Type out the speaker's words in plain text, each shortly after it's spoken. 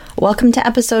Welcome to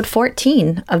episode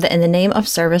 14 of the In the Name of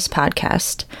Service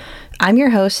podcast. I'm your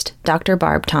host, Dr.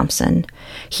 Barb Thompson.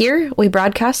 Here, we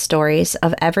broadcast stories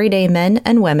of everyday men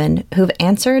and women who've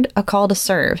answered a call to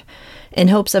serve in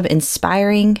hopes of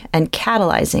inspiring and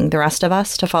catalyzing the rest of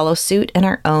us to follow suit in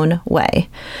our own way.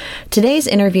 Today's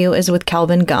interview is with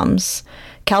Kelvin Gumbs.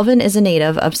 Kelvin is a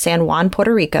native of San Juan,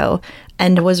 Puerto Rico,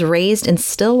 and was raised in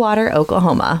Stillwater,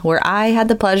 Oklahoma, where I had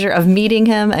the pleasure of meeting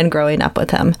him and growing up with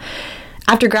him.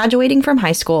 After graduating from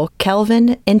high school,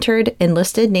 Kelvin entered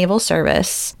enlisted naval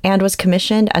service and was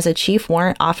commissioned as a chief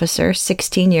warrant officer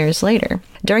 16 years later.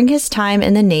 During his time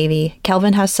in the Navy,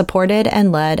 Kelvin has supported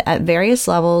and led at various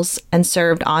levels and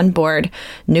served on board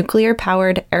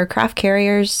nuclear-powered aircraft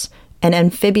carriers, an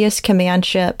amphibious command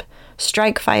ship,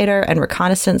 strike fighter and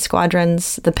reconnaissance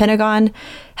squadrons, the Pentagon,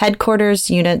 headquarters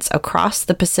units across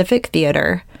the Pacific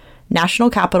Theater, National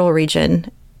Capital Region,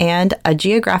 and a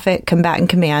geographic combatant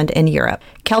command in Europe.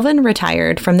 Kelvin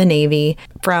retired from the Navy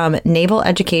from Naval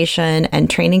Education and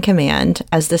Training Command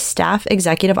as the Staff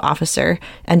Executive Officer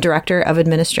and Director of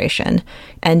Administration,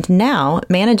 and now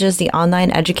manages the online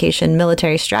education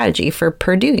military strategy for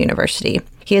Purdue University.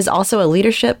 He is also a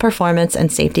leadership, performance,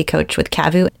 and safety coach with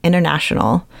CAVU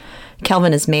International.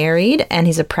 Kelvin is married, and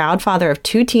he's a proud father of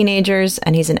 2 teenagers,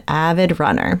 and he's an avid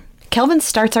runner. Kelvin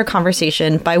starts our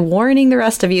conversation by warning the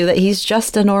rest of you that he's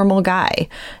just a normal guy.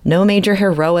 No major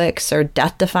heroics or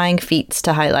death-defying feats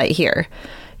to highlight here.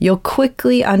 You'll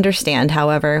quickly understand,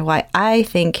 however, why I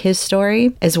think his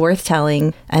story is worth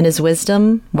telling and his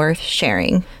wisdom worth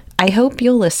sharing. I hope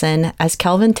you'll listen as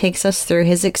Kelvin takes us through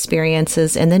his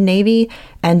experiences in the Navy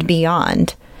and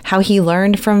beyond, how he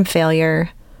learned from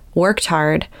failure, worked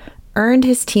hard, earned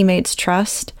his teammates'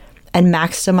 trust, and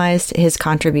maximized his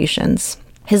contributions.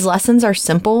 His lessons are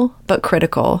simple but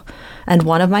critical, and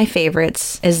one of my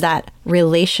favorites is that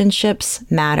relationships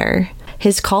matter.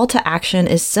 His call to action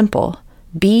is simple.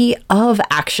 Be of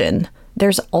action.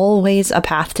 There's always a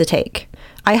path to take.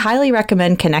 I highly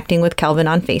recommend connecting with Kelvin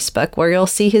on Facebook, where you'll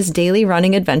see his daily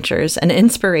running adventures and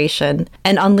inspiration,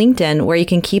 and on LinkedIn, where you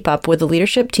can keep up with the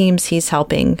leadership teams he's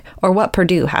helping or what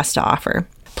Purdue has to offer.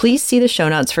 Please see the show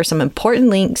notes for some important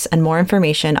links and more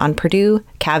information on Purdue,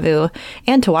 CAVU,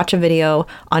 and to watch a video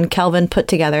on Kelvin put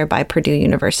together by Purdue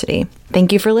University.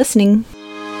 Thank you for listening.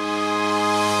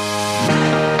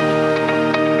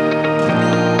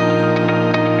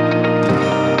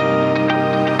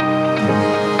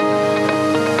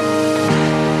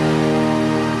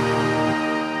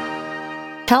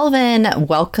 Kelvin,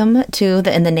 welcome to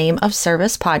the In the Name of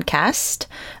Service podcast.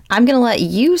 I'm going to let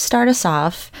you start us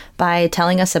off by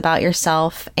telling us about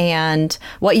yourself and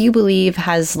what you believe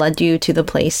has led you to the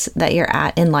place that you're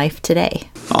at in life today.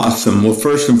 Awesome. Well,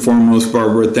 first and foremost,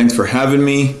 Barbara, thanks for having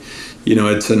me. You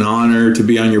know, it's an honor to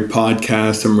be on your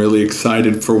podcast. I'm really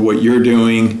excited for what you're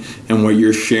doing and what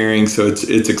you're sharing. So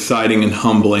it's exciting and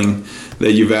humbling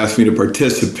that you've asked me to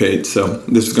participate. So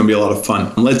this is going to be a lot of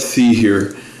fun. Let's see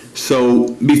here.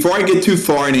 So before I get too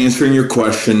far in answering your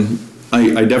question,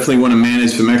 I definitely want to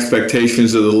manage some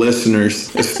expectations of the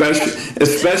listeners,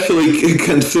 especially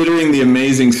considering the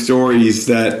amazing stories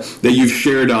that you've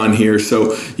shared on here.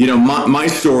 So, you know, my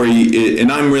story,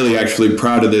 and I'm really actually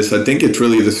proud of this. I think it's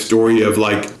really the story of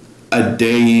like a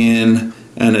day in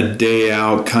and a day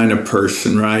out kind of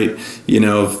person, right? You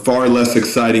know, far less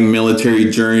exciting military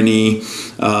journey,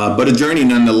 but a journey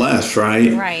nonetheless,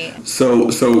 right? Right. So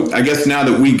I guess now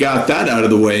that we got that out of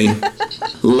the way,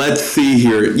 let's see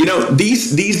here. You know,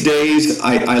 these days,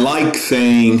 I like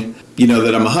saying, you know,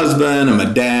 that I'm a husband, I'm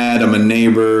a dad, I'm a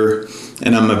neighbor,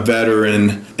 and I'm a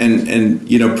veteran. And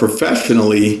you know,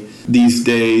 professionally, these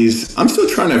days, I'm still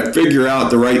trying to figure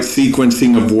out the right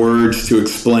sequencing of words to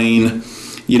explain,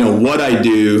 you know, what I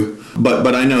do.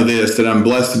 But I know this, that I'm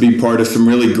blessed to be part of some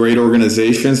really great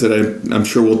organizations that I'm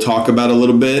sure we'll talk about a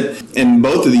little bit. And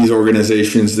both of these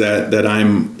organizations that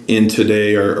I'm in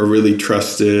today are really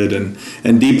trusted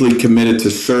and deeply committed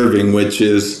to serving, which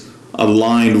is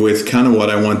aligned with kind of what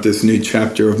I want this new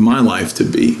chapter of my life to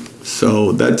be.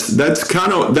 So that's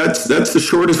the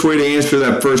shortest way to answer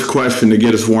that first question to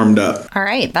get us warmed up. All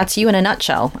right. That's you in a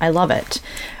nutshell. I love it.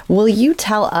 Will you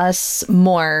tell us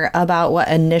more about what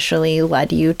initially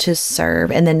led you to serve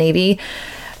in the Navy?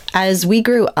 As we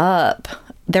grew up,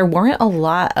 there weren't a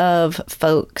lot of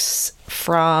folks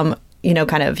from, you know,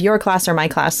 kind of your class or my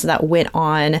class that went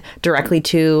on directly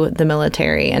to the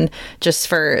military. And just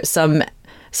for some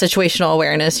situational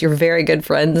awareness, you're very good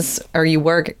friends, or you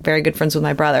were very good friends with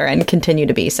my brother and continue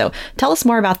to be. So tell us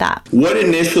more about that. What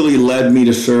initially led me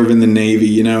to serve in the Navy?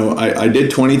 You know, I did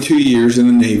 22 years in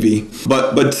the Navy,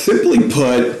 but simply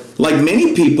put, like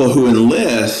many people who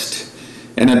enlist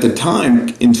And at the time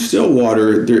in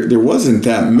Stillwater, there wasn't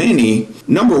that many.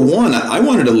 Number one, I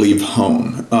wanted to leave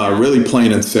home, really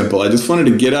plain and simple. I just wanted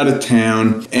to get out of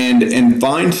town and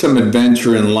find some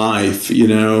adventure in life,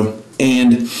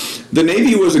 And the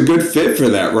Navy was a good fit for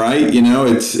that, right?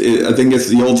 I think it's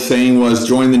the old saying was,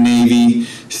 join the Navy,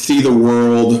 see the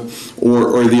world,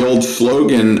 or the old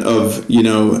slogan of,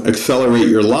 accelerate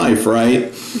your life,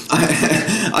 right?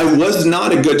 I was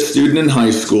not a good student in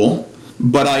high school,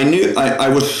 but I knew I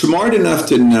was smart enough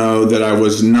to know that I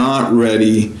was not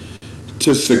ready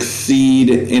to succeed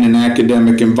in an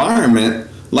academic environment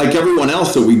like everyone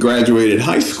else that we graduated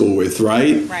high school with,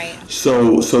 right? Right.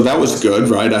 So that was good,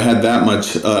 right? I had that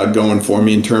much going for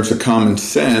me in terms of common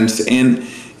sense.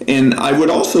 And I would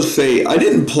also say I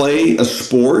didn't play a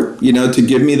sport, to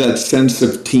give me that sense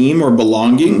of team or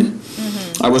belonging.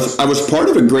 Mm-hmm. I was part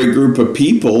of a great group of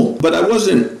people, but I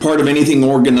wasn't part of anything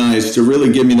organized to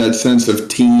really give me that sense of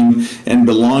team and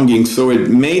belonging. So it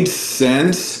made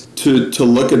sense to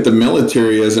look at the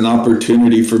military as an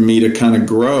opportunity for me to kind of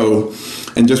grow.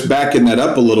 And just backing that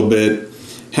up a little bit,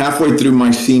 halfway through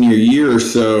my senior year or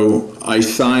so, I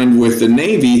signed with the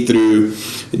Navy through,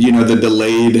 the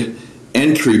delayed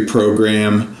entry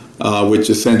program, which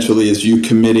essentially is you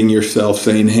committing yourself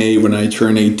saying, hey, when I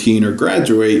turn 18 or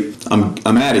graduate, I'm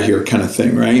out of here kind of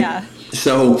thing, right? Yeah.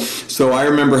 So I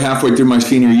remember halfway through my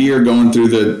senior year going through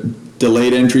the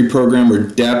delayed entry program, or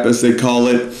DEP as they call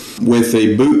it, with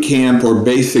a boot camp or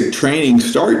basic training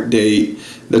start date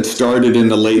that started in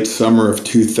the late summer of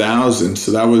 2000.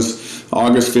 So that was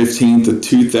August 15th of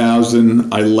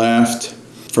 2000. I left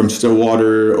from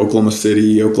Stillwater, Oklahoma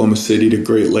City to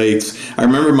Great Lakes. I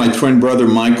remember my twin brother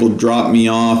Michael dropped me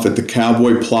off at the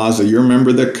Cowboy Plaza. You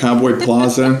remember the Cowboy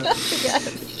Plaza?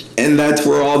 Yes. And that's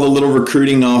where all the little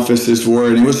recruiting offices were.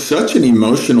 And it was such an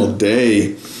emotional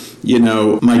day.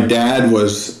 My dad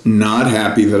was not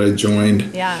happy that I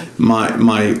joined. Yeah.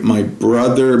 My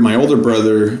brother, my older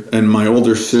brother, and my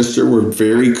older sister were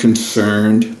very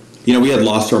concerned. We had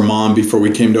lost our mom before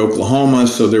we came to Oklahoma,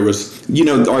 so there was,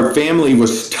 our family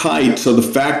was tight, so the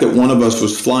fact that one of us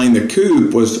was flying the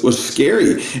coop was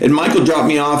scary. And Michael dropped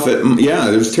me off it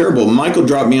was terrible. Michael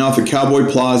dropped me off at Cowboy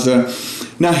Plaza.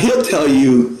 Now, he'll tell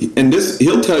you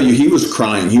he was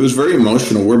crying. He was very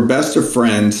emotional. We're best of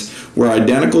friends. We're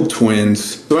identical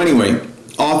twins. So anyway,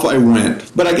 off I went.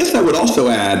 But I guess I would also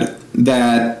add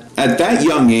that at that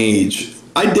young age,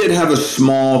 I did have a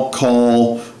small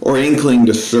call or inkling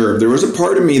to serve. There was a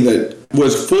part of me that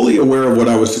was fully aware of what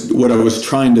I was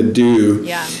trying to do.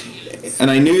 Yeah.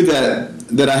 And I knew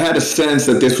that I had a sense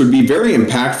that this would be very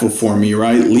impactful for me,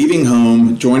 right? Leaving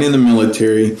home, joining the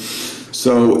military.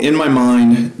 So in my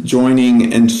mind,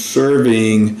 joining and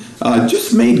serving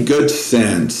just made good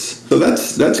sense. So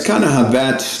that's kind of how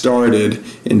that started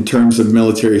in terms of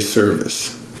military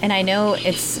service. And I know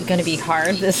it's going to be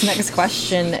hard, this next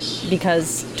question,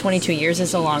 because 22 years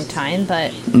is a long time,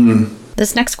 but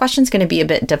this next question is going to be a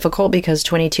bit difficult because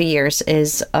 22 years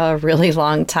is a really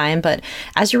long time. But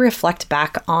as you reflect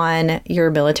back on your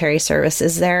military service,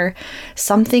 is there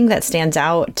something that stands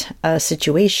out, a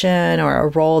situation or a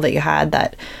role that you had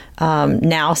that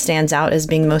now stands out as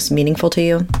being most meaningful to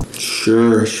you?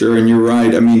 Sure. And you're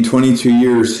right. I mean, 22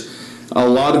 years, a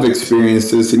lot of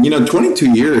experiences. And,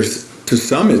 22 years, to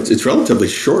some, it's relatively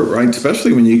short, right?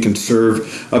 Especially when you can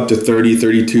serve up to 30,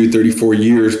 32, 34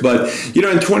 years. But,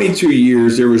 in 22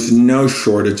 years, there was no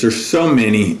shortage. There's so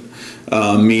many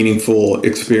meaningful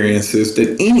experiences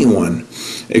that anyone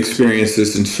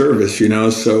experiences in service,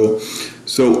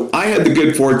 So I had the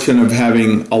good fortune of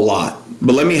having a lot.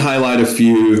 But let me highlight a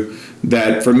few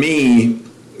that, for me,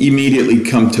 immediately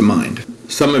come to mind.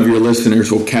 Some of your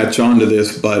listeners will catch on to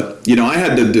this, but, I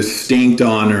had the distinct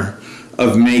honor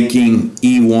of making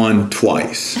E1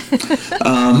 twice.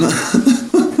 While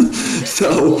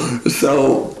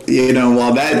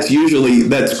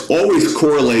that's always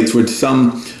correlates with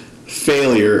some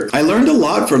failure, I learned a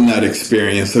lot from that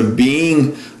experience of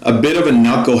being a bit of a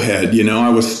knucklehead.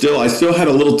 I still had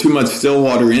a little too much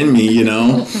Stillwater in me,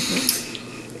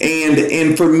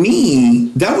 And for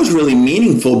me, that was really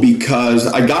meaningful because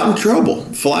I got in trouble,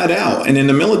 flat out. And in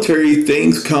the military,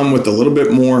 things come with a little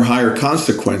bit more higher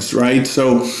consequence, right?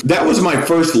 So that was my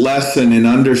first lesson in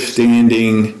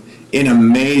understanding in a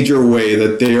major way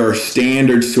that there are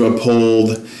standards to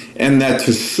uphold and that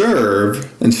to serve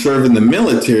in the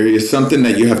military is something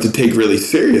that you have to take really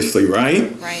seriously,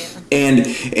 right? Right.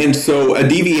 And so a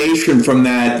deviation from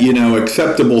that,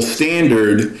 acceptable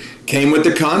standard came with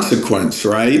the consequence,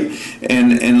 right?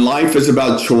 And life is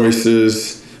about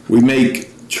choices. We make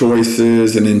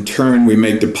choices, and in turn, we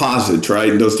make deposits, right?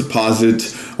 And those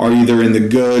deposits are either in the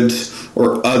goods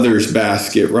or others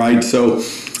basket, right? So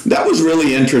that was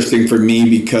really interesting for me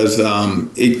because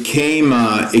it came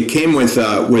with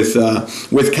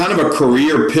kind of a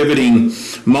career pivoting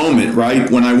moment,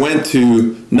 right? When I went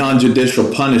to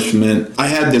non-judicial punishment, I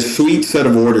had this sweet set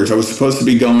of orders. I was supposed to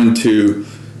be going to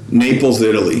Naples,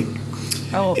 Italy.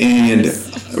 Oh, and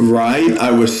nice. Right,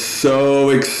 I was so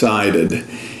excited.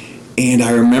 And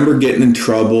I remember getting in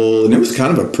trouble, and it was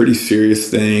kind of a pretty serious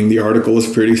thing. The article was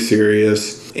pretty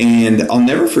serious. And I'll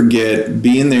never forget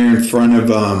being there in front of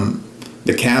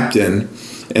the captain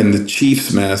and the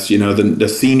chief's mess, the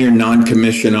senior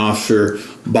non-commissioned officer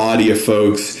body of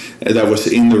folks that was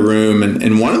in the room.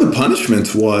 And one of the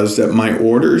punishments was that my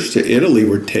orders to Italy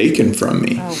were taken from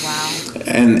me. Oh, wow.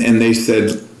 And they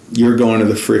said, "You're going to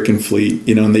the frickin' fleet,"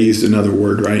 and they used another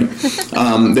word, right?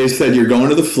 They said, "You're going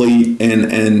to the fleet,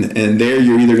 and there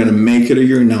you're either going to make it or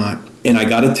you're not." And I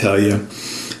got to tell you,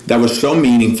 that was so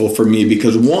meaningful for me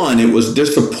because, one, it was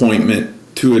disappointment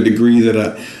to a degree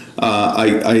that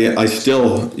I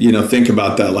still, think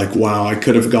about that. Like, wow, I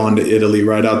could have gone to Italy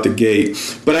right out the gate.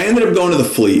 But I ended up going to the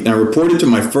fleet, and I reported to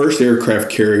my first aircraft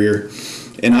carrier,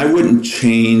 and I wouldn't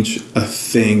change a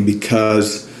thing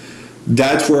because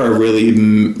that's where I really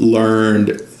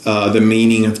learned the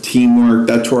meaning of teamwork.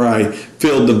 That's where I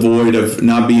filled the void of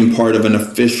not being part of an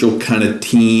official kind of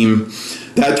team.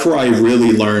 That's where I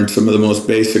really learned some of the most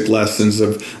basic lessons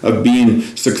of being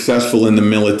successful in the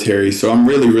military. So I'm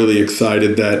really, really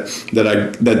excited that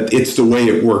it's the way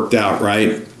it worked out,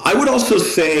 right? I would also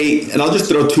say, and I'll just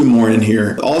throw two more in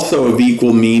here, also of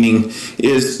equal meaning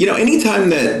is, anytime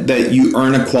that you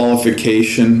earn a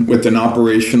qualification with an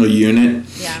operational unit,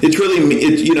 that's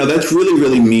really,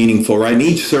 really meaningful, right? And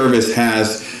each service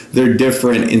has their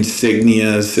different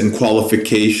insignias and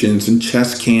qualifications and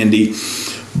chest candy.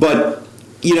 But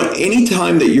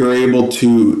anytime that you're able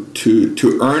to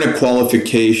earn a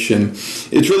qualification,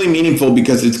 it's really meaningful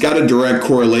because it's got a direct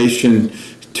correlation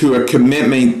to a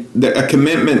commitment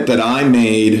that I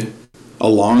made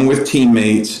along with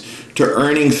teammates to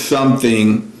earning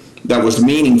something that was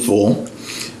meaningful.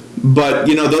 But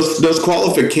those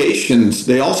qualifications,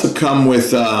 they also come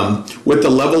with the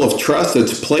level of trust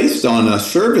that's placed on a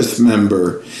service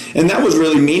member, and that was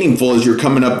really meaningful as you're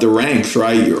coming up the ranks,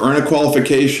 right? You earn a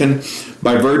qualification.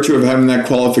 By virtue of having that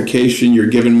qualification, you're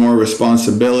given more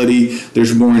responsibility.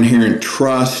 There's more inherent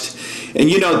trust. And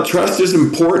trust is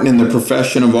important in the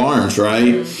profession of arms,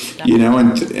 right?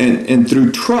 And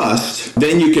through trust,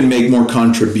 then you can make more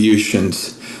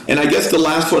contributions. And I guess the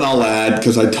last one I'll add,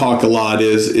 because I talk a lot,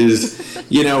 is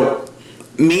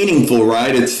meaningful,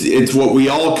 right? It's what we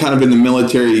all kind of in the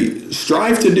military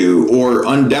strive to do, or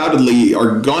undoubtedly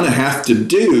are going to have to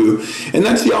do, and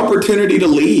that's the opportunity to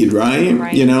lead, right?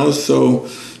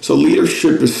 So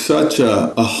leadership is such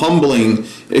a humbling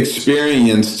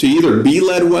experience to either be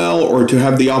led well or to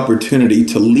have the opportunity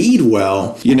to lead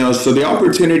well. So the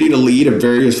opportunity to lead at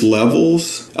various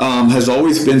levels has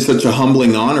always been such a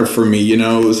humbling honor for me.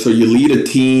 So you lead a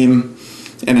team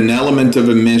and an element of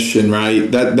a mission, right?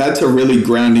 That's a really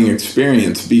grounding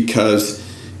experience because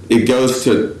it goes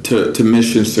to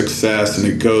mission success, and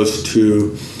it goes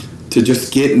to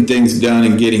just getting things done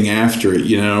and getting after it.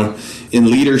 In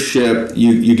leadership,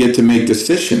 you get to make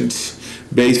decisions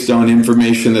based on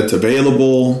information that's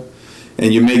available,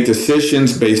 and you make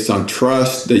decisions based on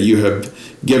trust that you have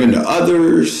given to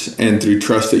others and through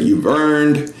trust that you've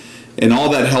earned, and all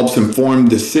that helps inform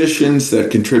decisions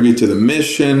that contribute to the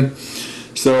mission.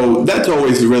 So that's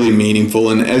always really meaningful.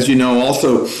 And as you know,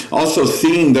 also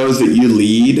seeing those that you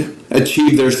lead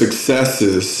achieve their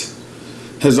successes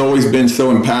has always been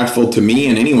so impactful to me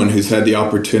and anyone who's had the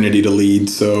opportunity to lead.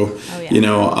 So,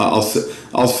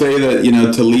 I'll say that,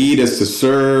 to lead is to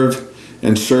serve,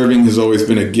 and serving has always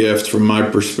been a gift from my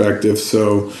perspective.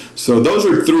 So those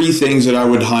are three things that I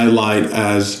would highlight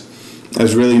as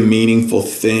really meaningful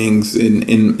things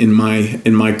in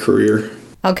my career.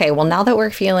 Okay, well, now that we're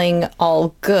feeling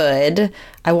all good,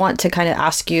 I want to kind of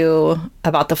ask you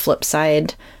about the flip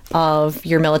side of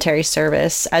your military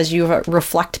service. As you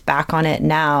reflect back on it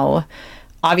now,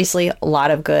 obviously a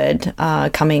lot of good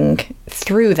coming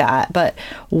through that, but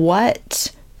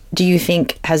what do you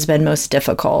think has been most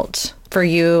difficult for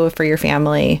you, for your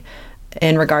family,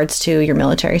 in regards to your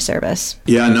military service?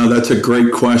 Yeah, no, that's a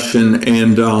great question.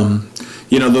 And,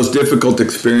 those difficult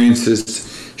experiences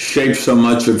shape so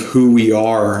much of who we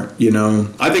are.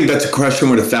 I think that's a question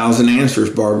with 1,000 answers,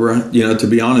 Barbara, to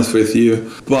be honest with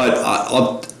you. But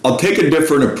I'll take a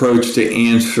different approach to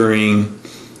answering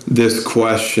this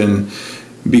question,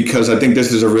 because I think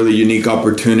this is a really unique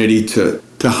opportunity to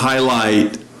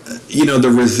highlight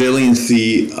the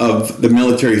resiliency of the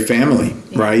military family,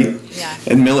 right? Yeah.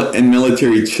 And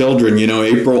military children.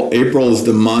 April is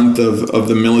the month of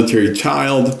the military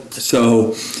child.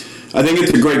 So I think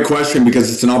it's a great question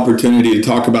because it's an opportunity to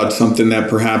talk about something that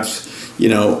perhaps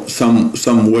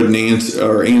some wouldn't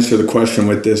answer the question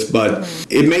with this, but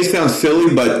it may sound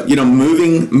silly, but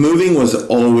moving was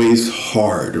always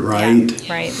hard, right?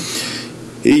 Yeah, right.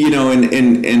 And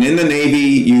in the Navy,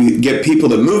 you get people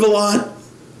that move a lot,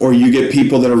 or you get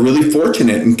people that are really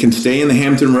fortunate and can stay in the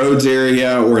Hampton Roads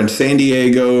area or in San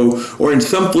Diego or in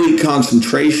some fleet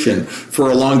concentration for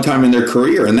a long time in their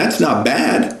career. And that's not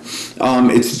bad.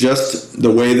 It's just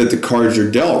the way that the cards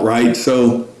are dealt, right?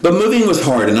 So, but moving was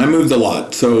hard, and I moved a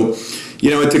lot. So,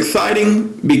 it's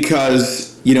exciting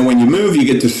because, when you move, you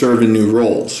get to serve in new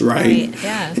roles, right?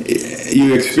 Yeah.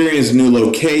 You experience new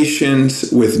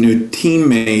locations with new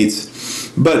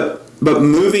teammates, but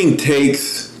moving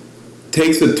takes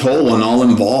a toll on all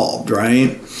involved,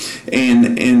 right?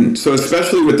 And so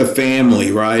especially with the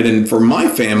family, right? And for my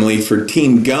family, for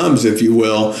Team Gumbs, if you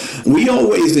will, we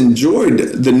always enjoyed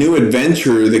the new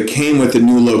adventure that came with a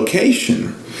new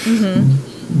location.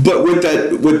 Mm-hmm. But with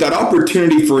that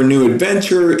opportunity for a new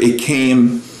adventure, it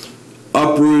came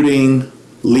uprooting,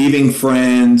 leaving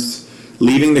friends,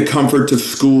 leaving the comforts of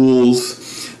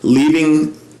schools,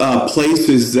 leaving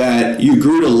places that you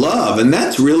grew to love, and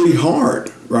that's really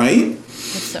hard, right?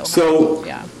 So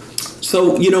yeah.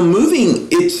 So moving,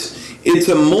 it's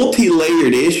a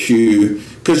multi-layered issue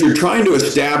because you're trying to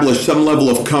establish some level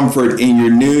of comfort in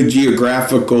your new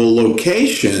geographical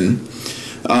location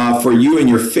for you and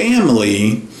your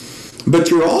family, but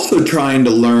you're also trying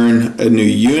to learn a new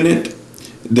unit,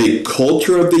 the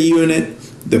culture of the unit,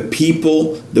 the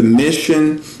people, the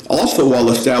mission, also while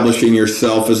establishing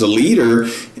yourself as a leader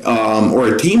or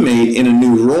a teammate in a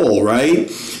new role, right?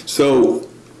 So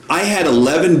I had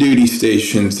 11 duty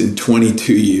stations in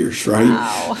 22 years, right?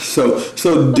 Wow. So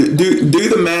do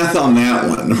the math on that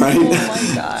one, right? Oh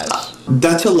my gosh.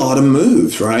 That's a lot of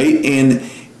moves, right?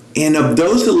 And of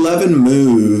those 11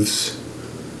 moves,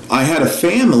 I had a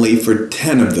family for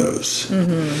 10 of those.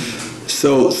 Mm-hmm.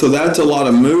 So that's a lot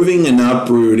of moving and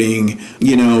uprooting,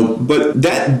 but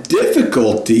that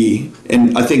difficulty,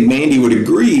 and I think Mandy would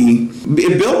agree,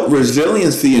 it built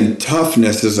resiliency and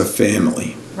toughness as a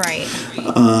family. Right.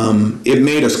 It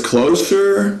made us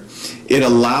closer. It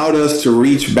allowed us to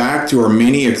reach back to our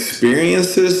many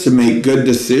experiences to make good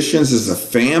decisions as a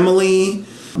family.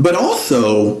 But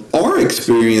also, our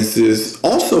experiences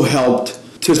also helped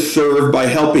to serve by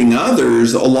helping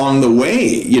others along the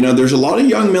way. There's a lot of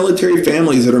young military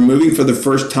families that are moving for the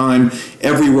first time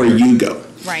everywhere you go.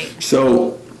 Right.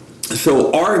 So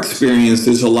our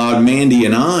experiences allowed Mandy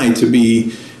and I to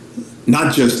be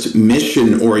not just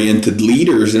mission-oriented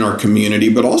leaders in our community,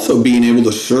 but also being able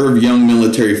to serve young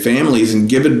military families and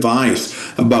give advice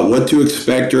about what to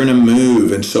expect during a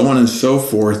move and so on and so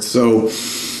forth. So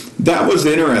that was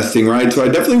interesting, right? So I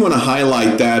definitely want to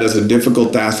highlight that as a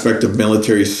difficult aspect of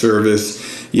military service.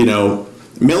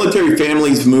 Military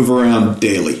families move around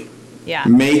daily. Yeah.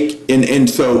 But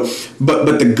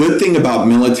the good thing about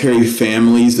military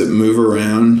families that move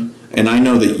around, and I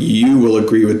know that you will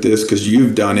agree with this because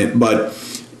you've done it, but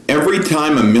every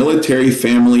time a military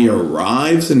family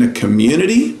arrives in a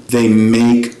community, they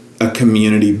make a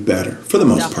community better for the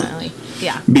most Definitely. part.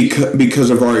 Yeah. Because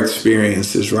of our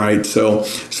experiences, right? So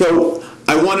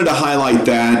I wanted to highlight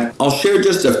that. I'll share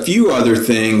just a few other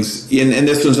things, and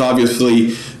this one's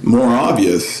obviously more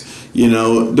obvious.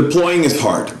 Deploying is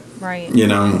hard. Right. You're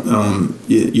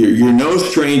no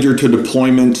stranger to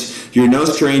deployments. You're no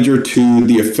stranger to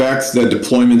the effects that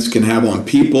deployments can have on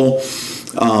people.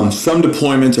 Some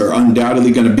deployments are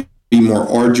undoubtedly going to be more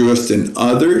arduous than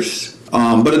others.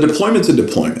 But a deployment's a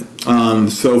deployment.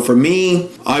 So for me,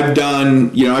 I've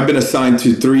been assigned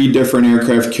to 3 different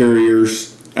aircraft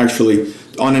carriers, actually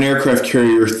on an aircraft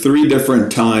carrier 3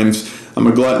 different times. I'm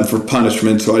a glutton for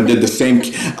punishment, so I did the same.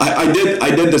 I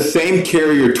did the same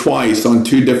carrier twice on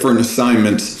 2 different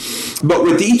assignments. But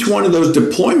with each one of those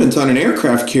deployments on an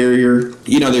aircraft carrier,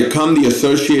 there come the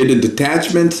associated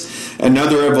detachments and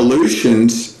other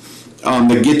evolutions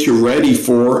that get you ready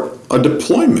for a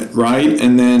deployment, right?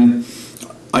 And then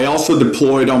I also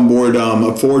deployed on board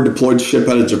a forward deployed ship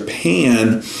out of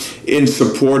Japan in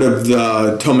support of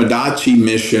the Tomodachi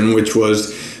mission, which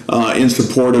was in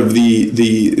support of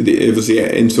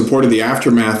in support of the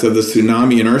aftermath of the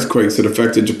tsunami and earthquakes that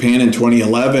affected Japan in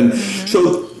 2011. Mm-hmm.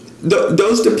 So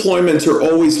those deployments are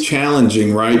always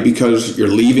challenging, right? Because you're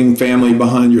leaving family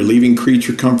behind, you're leaving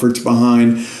creature comforts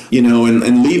behind,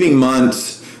 and leaving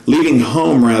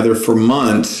home for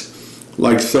months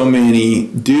like so many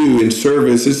do in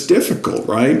service, it's difficult,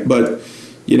 right? But,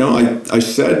 I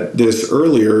said this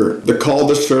earlier, the call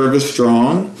to serve is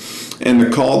strong, and the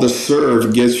call to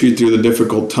serve gets you through the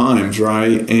difficult times,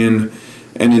 right? And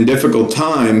in difficult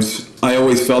times, I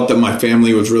always felt that my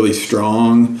family was really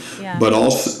strong, but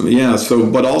also,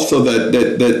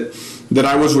 that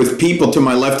I was with people to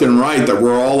my left and right that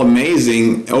were all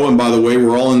amazing. Oh, and by the way,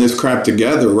 we're all in this crap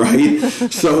together, right?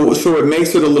 so it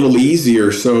makes it a little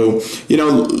easier. So,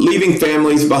 leaving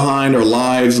families behind, our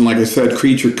lives, and like I said,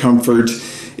 creature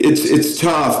comforts, it's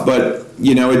tough, but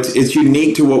it's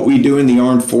unique to what we do in the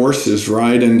armed forces,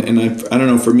 right? And I don't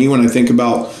know, for me, when I think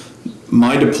about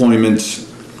my deployments,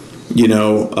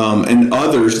 and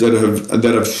others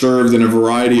that have served in a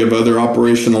variety of other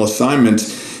operational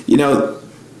assignments,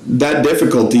 that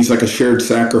difficulty is like a shared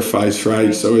sacrifice,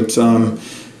 right? So it's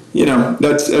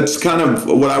that's kind of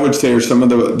what I would say are some of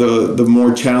the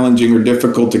more challenging or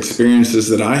difficult experiences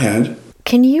that I had.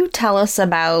 Can you tell us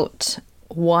about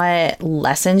what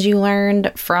lessons you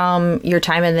learned from your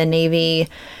time in the Navy?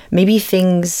 Maybe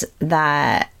things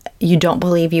that you don't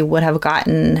believe you would have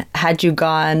gotten had you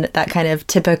gone that kind of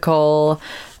typical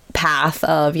path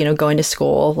of, going to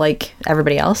school like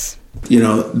everybody else?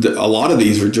 A lot of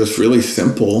these are just really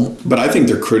simple, but I think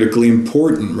they're critically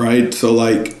important, right? So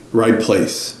like right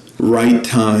place, right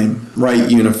time, right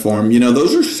uniform,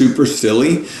 those are super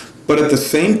silly, but at the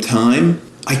same time,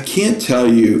 I can't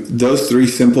tell you those three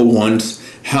simple ones,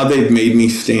 how they've made me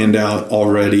stand out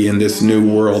already in this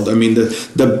new world. I mean,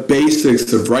 the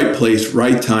basics of right place,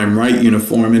 right time, right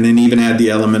uniform, and then even add the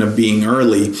element of being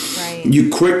early. Right. You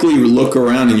quickly look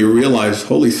around and you realize,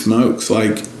 holy smokes,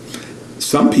 like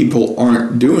some people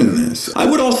aren't doing this. I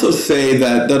would also say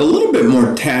that a little bit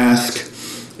more task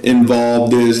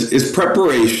involved is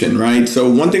preparation, right?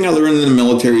 So one thing I learned in the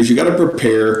military is you got to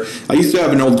prepare. I used to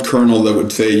have an old colonel that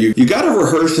would say you got to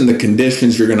rehearse in the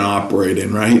conditions you're going to operate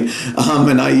in, right?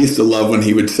 And I used to love when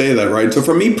he would say that, right? So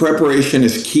for me, preparation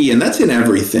is key, and that's in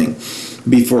everything.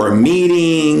 Before a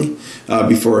meeting,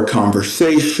 before a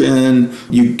conversation,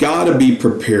 you got to be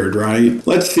prepared, right?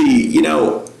 Let's see,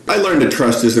 I learned that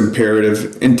trust is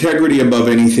imperative, integrity above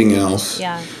anything else.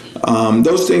 Yeah.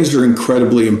 Those things are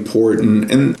incredibly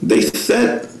important, and they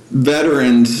set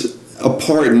veterans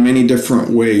apart in many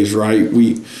different ways, right?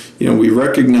 We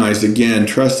recognize, again,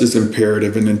 trust is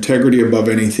imperative and integrity above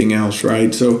anything else,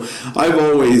 right? So I've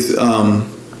always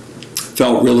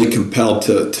felt really compelled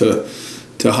to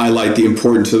highlight the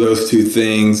importance of those two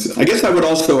things. I guess I would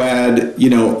also add,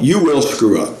 you will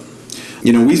screw up.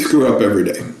 We screw up every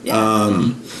day.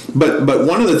 Yeah. But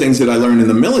one of the things that I learned in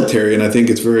the military, and I think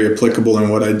it's very applicable in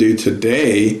what I do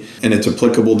today, and it's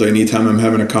applicable to any time I'm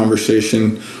having a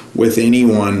conversation with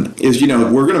anyone, is,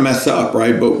 we're going to mess up,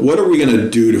 right? But what are we going to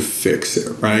do to fix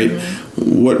it, right?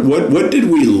 Mm-hmm. What did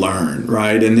we learn,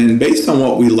 right? And then based on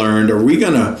what we learned, are we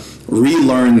going to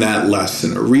relearn that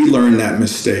lesson or relearn that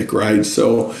mistake, right?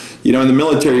 So, in the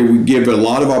military, we give a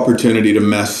lot of opportunity to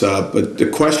mess up, but the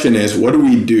question is, what do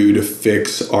we do to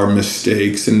fix our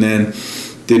mistakes? And then,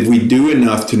 did we do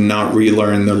enough to not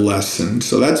relearn the lesson?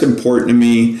 So that's important to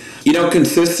me.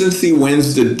 Consistency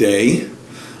wins the day.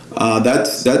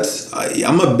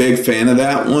 I'm a big fan of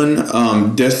that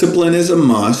one. Discipline is a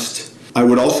must. I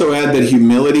would also add that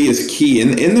humility is key.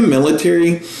 In the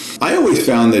military, I always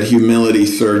found that humility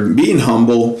being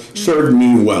humble served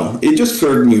me well. It just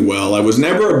served me well. I was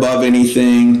never above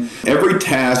anything. Every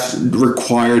task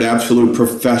required absolute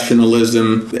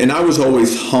professionalism, and I was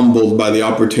always humbled by the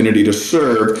opportunity to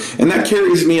serve. And that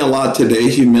carries me a lot today.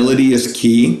 Humility is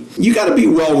key. You got to be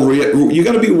well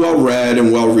read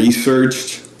and well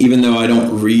researched. Even though I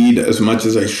don't read as much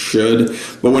as I should,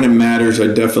 but when it matters, I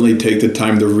definitely take the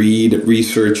time to read,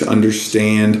 research,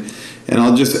 understand. And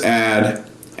I'll just add,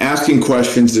 asking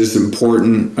questions is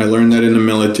important. I learned that in the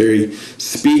military.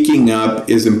 Speaking up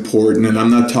is important. And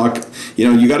I'm not talking,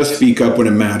 you got to speak up when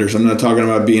it matters. I'm not talking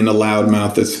about being a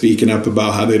loudmouth that's speaking up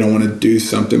about how they don't want to do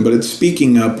something, but it's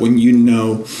speaking up when you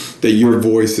know that your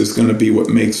voice is going to be what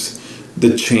makes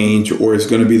the change or is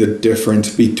going to be the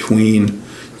difference between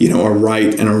a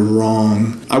right and a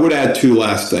wrong. I would add two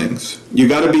last things. You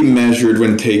got to be measured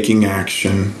when taking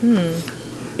action.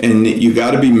 And you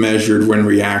got to be measured when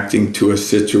reacting to a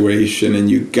situation.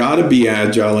 And you got to be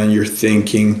agile in your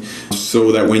thinking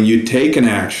so that when you take an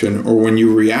action or when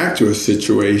you react to a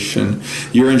situation,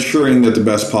 you're ensuring that the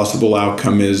best possible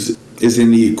outcome is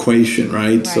in the equation,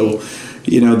 right? So,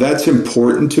 that's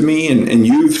important to me. And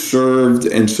you've served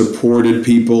and supported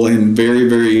people in very,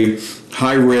 very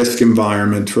high-risk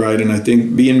environment, right? And I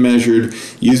think being measured,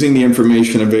 using the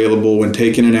information available when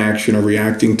taking an action or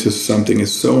reacting to something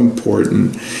is so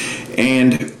important.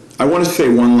 And I want to say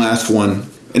one last one.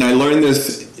 And I learned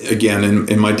this, again,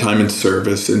 in my time in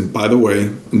service. And by the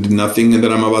way, nothing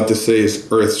that I'm about to say is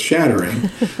earth-shattering.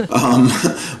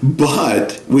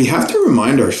 But we have to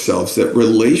remind ourselves that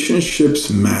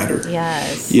relationships matter.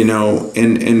 Yes.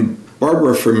 And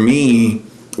Barbara, for me,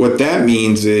 what that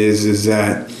means is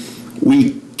that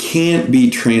we can't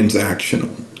be transactional.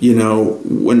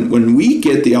 When we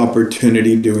get the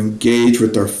opportunity to engage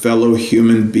with our fellow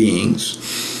human beings,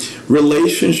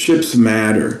 relationships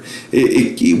matter.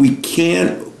 We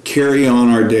can't carry on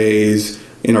our days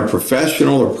in our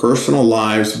professional or personal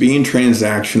lives being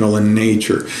transactional in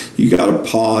nature. You got to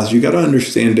pause. You got to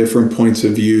understand different points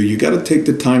of view. You got to take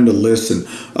the time to listen,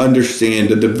 understand,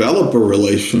 to develop a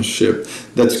relationship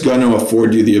that's going to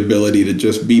afford you the ability to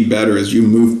just be better as you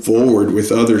move forward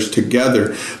with others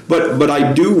together. But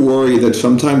I do worry that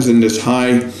sometimes in this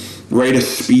high rate of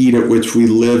speed at which we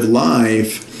live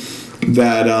life,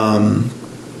 that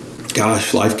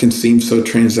life can seem so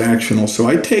transactional. So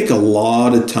I take a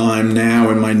lot of time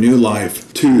now in my new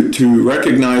life to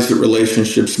recognize that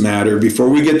relationships matter. Before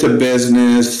we get to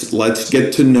business, let's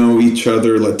get to know each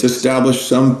other. Let's establish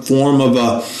some form of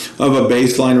a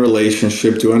baseline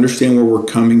relationship to understand where we're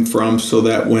coming from, so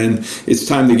that when it's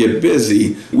time to get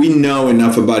busy, we know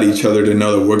enough about each other to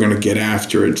know that we're going to get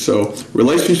after it. So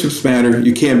relationships matter.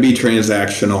 You can't be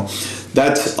transactional.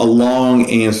 That's a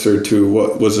long answer to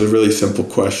what was a really simple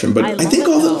question, but I think I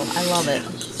love it.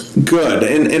 Good,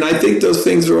 and I think those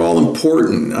things are all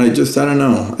important. I don't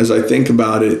know. As I think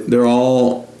about it, they're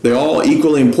all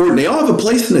equally important. They all have a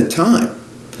place and a time.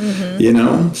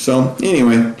 Mm-hmm. So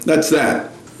anyway, that's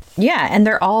that. Yeah, and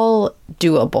they're all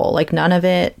doable. Like, none of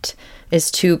it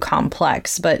is too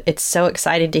complex, but it's so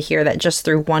exciting to hear that just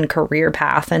through one career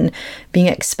path and being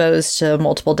exposed to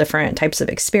multiple different types of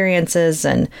experiences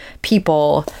and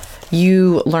people,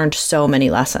 you learned so many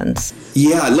lessons.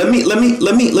 Yeah, let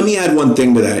me add one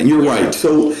thing to that. And you're right.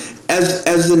 So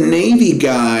as a Navy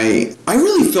guy, I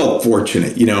really felt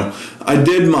fortunate. I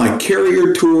did my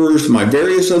carrier tours, my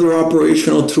various other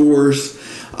operational tours.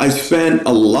 I spent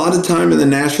a lot of time in the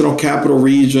National Capital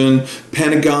Region,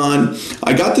 Pentagon.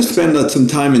 I got to spend some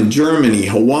time in Germany,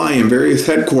 Hawaii, and various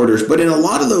headquarters. But in a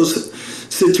lot of those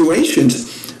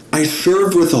situations, I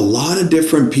served with a lot of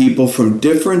different people from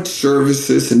different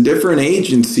services and different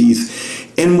agencies.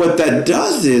 And what that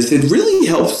does is it really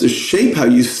helps to shape how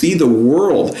you see the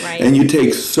world. Right. And you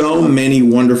take so many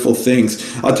wonderful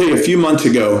things. I'll tell you, a few months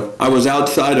ago, I was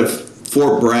outside of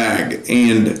Fort Bragg,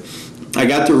 and I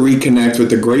got to reconnect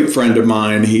with a great friend of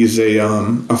mine. He's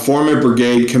a former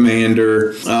brigade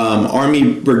commander,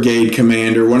 Army brigade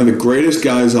commander, one of the greatest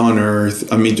guys on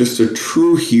earth. I mean, just a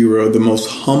true hero, the most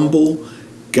humble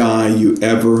guy you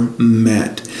ever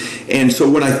met. And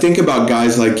so when I think about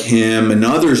guys like him and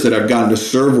others that I've gotten to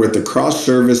serve with across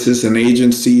services and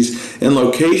agencies and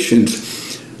locations,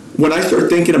 when I start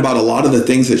thinking about a lot of the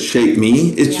things that shape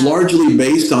me, it's largely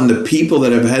based on the people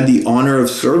that I've had the honor of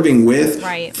serving with,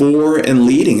 for, and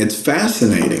leading. It's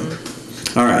fascinating.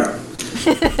 All right.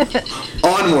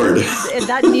 Onward.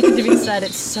 That needed to be said.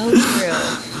 It's so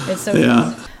true. It's so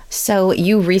true. So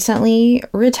you recently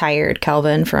retired,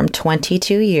 Kelvin, from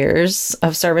 22 years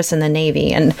of service in the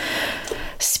Navy. And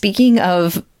speaking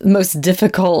of most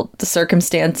difficult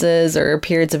circumstances or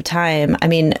periods of time, I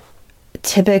mean,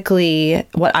 typically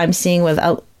what I'm seeing with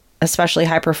especially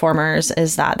high performers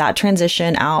is that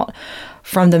transition out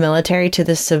from the military to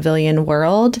the civilian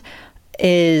world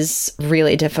is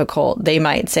really difficult. They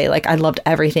might say, like, I loved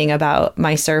everything about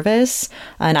my service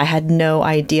and I had no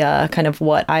idea kind of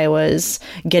what I was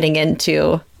getting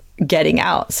into getting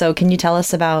out. So can you tell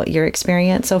us about your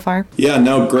experience so far? Yeah,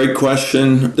 no, great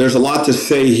question. There's a lot to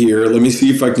say here. Let me see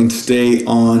if I can stay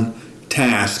on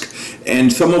task.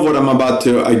 And some of what I'm about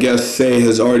to, I guess, say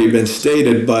has already been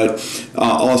stated, but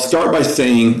I'll start by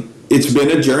saying it's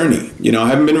been a journey. I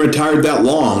haven't been retired that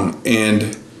long,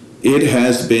 and it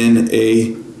has been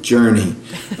a journey.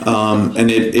 And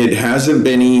it hasn't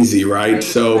been easy, right?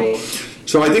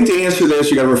 So I think to answer this,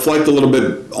 you got to reflect a little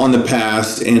bit on the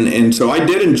past. And so I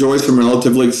did enjoy some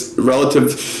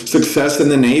relative success in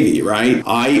the Navy, right?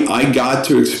 I got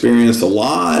to experience a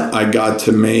lot. I got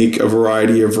to make a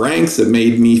variety of ranks that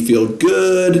made me feel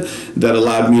good, that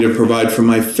allowed me to provide for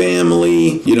my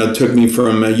family, took me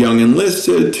from a young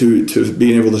enlisted to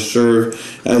being able to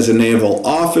serve as a naval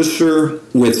officer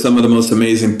with some of the most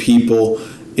amazing people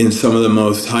in some of the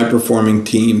most high-performing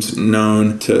teams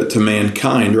known to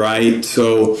mankind, right?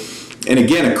 So, and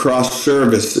again, across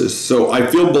services. So I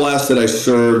feel blessed that I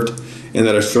served and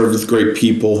that I served with great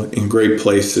people in great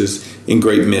places in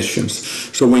great missions.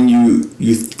 So when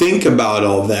you think about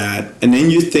all that, and then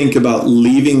you think about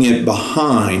leaving it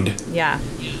behind, it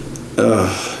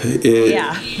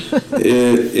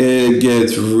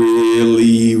gets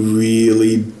really,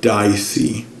 really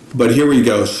dicey. But here we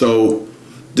go. So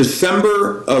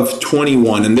December of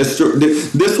 21, and this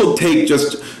will take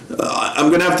just, I'm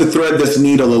going to have to thread this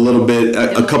needle a little bit,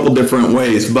 a couple different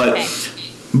ways, but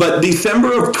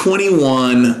December of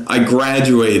 21, I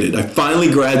graduated. I finally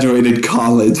graduated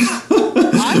college.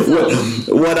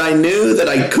 What I knew that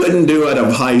I couldn't do out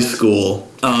of high school,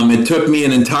 it took me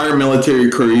an entire military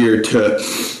career to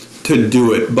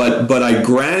do it. But I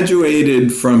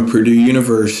graduated from Purdue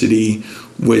University,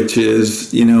 which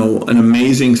is, an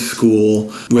amazing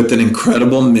school with an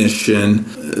incredible mission,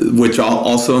 which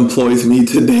also employs me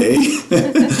today.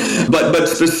 But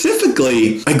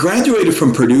specifically, I graduated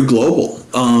from Purdue Global.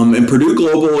 And Purdue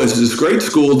Global is this great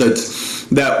school that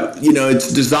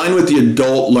it's designed with the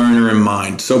adult learner in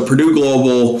mind. So Purdue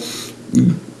Global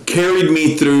carried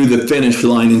me through the finish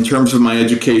line in terms of my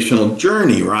educational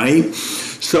journey, right?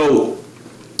 So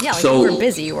you were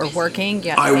busy. You were working. You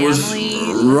had family. I was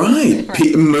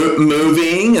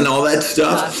moving and all that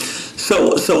stuff.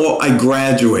 So I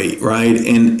graduate, right,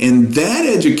 and that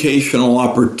educational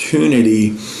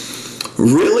opportunity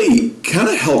really kind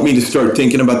of helped me to start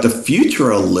thinking about the future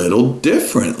a little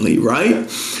differently, right?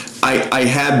 I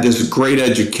had this great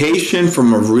education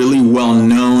from a really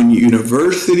well-known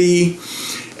university,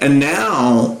 and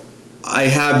now I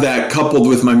have that coupled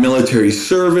with my military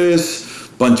service,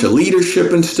 bunch of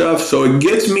leadership and stuff, so it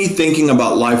gets me thinking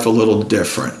about life a little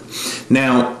different.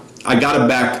 Now, I got to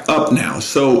back up now.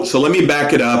 So let me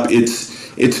back it up.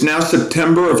 It's now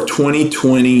September of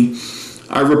 2020.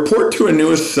 I report to a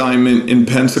new assignment in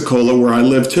Pensacola, where I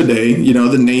live today.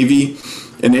 The Navy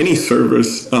in any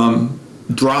service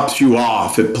drops you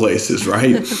off at places,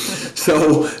 right?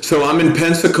 So I'm in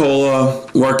Pensacola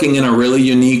working in a really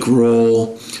unique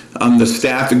role. I'm the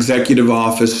staff executive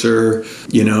officer.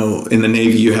 In the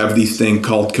Navy, you have these things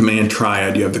called command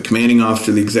triad. You have the commanding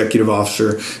officer, the executive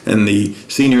officer, and the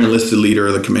senior enlisted leader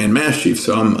or the command master chief.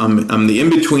 So I'm the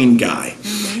in-between guy.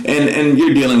 Mm-hmm. And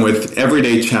you're dealing with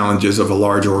everyday challenges of a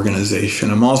large organization.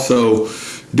 I'm also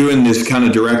doing this kind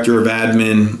of director of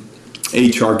admin,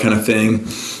 HR kind of thing.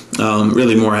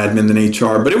 Really more admin than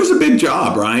HR, but it was a big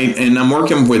job, right? And I'm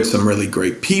working with some really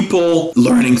great people,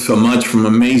 learning so much from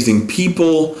amazing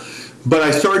people, but I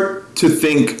start to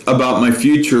think about my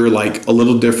future like a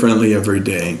little differently every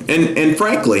day. And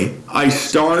frankly, I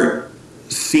start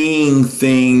seeing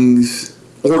things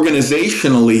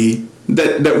organizationally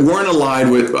that weren't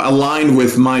aligned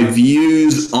with my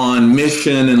views on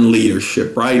mission and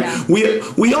leadership, right? Yeah.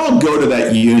 We all go to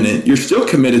that unit. You're still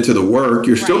committed to the work.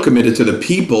 You're still committed to the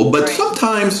people. But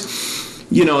sometimes,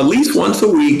 at least once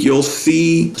a week, you'll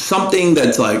see something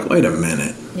that's like, wait a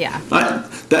minute. Yeah.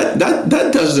 That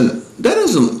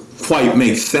doesn't quite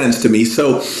make sense to me.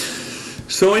 So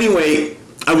anyway,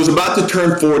 I was about to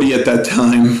turn 40 at that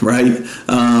time, right?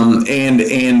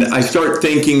 And I start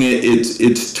thinking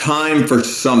it's time for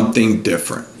something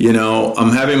different. I'm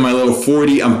having my little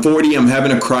 40. I'm 40. I'm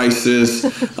having a crisis.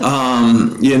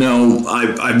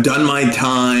 I've done my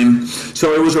time.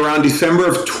 So it was around December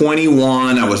of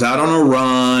 21. I was out on a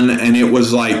run, and it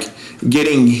was like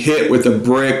getting hit with a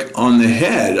brick on the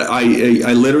head.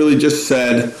 I literally just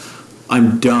said,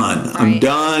 I'm done. Right. I'm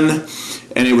done.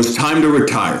 And it was time to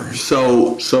retire.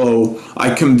 So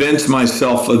I convinced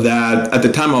myself of that. At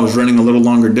the time, I was running a little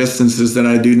longer distances than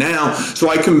I do now. So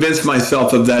I convinced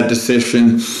myself of that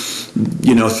decision,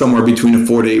 somewhere between a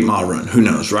 4 to 8 mile run. Who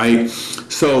knows, right?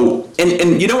 So,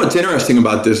 and what's interesting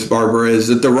about this, Barbara, is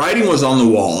that the writing was on the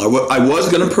wall. I was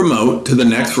going to promote to the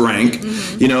next rank.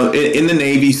 Mm-hmm. In the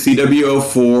Navy,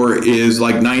 CWO4 is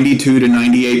like 92 to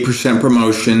 98%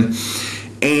 promotion.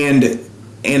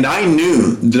 And I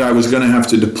knew that I was going to have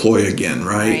to deploy again,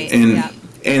 right?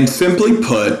 And simply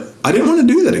put, I didn't want to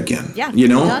do that again. Yeah,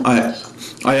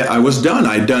 I was done.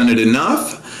 I'd done it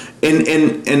enough.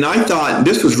 And I thought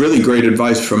this was really great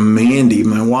advice from Mandy,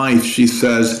 my wife. She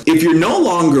says, if you're no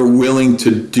longer willing to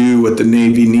do what the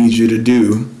Navy needs you to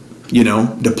do,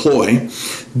 deploy,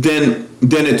 then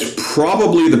it's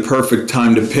probably the perfect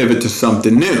time to pivot to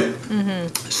something new. Mm-hmm.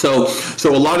 So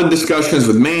a lot of discussions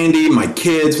with Mandy, my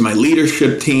kids, my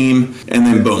leadership team, and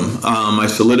then boom, I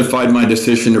solidified my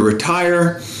decision to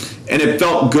retire, and it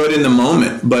felt good in the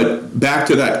moment. But back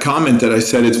to that comment that I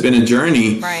said, it's been a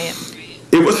journey. Right.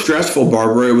 It was stressful,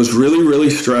 Barbara. It was really, really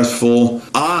stressful.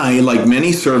 I, like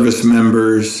many service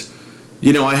members,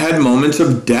 I had moments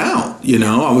of doubt.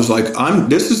 I was like,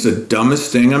 this is the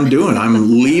dumbest thing I'm doing.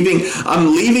 I'm leaving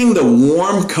the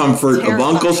warm comfort of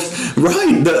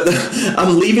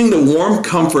I'm leaving the warm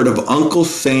comfort of Uncle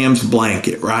Sam's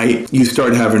blanket, right? You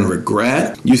start having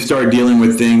regret. You start dealing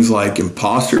with things like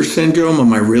imposter syndrome.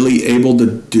 Am I really able to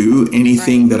do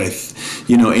anything that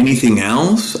anything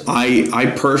else?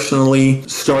 I personally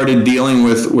started dealing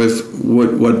with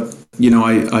what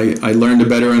I learned to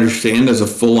better understand as a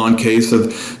full-on case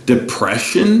of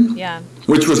depression,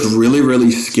 which was really,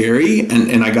 really scary.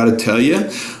 And I got to tell you,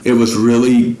 it was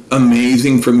really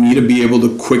amazing for me to be able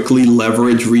to quickly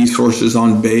leverage resources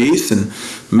on base and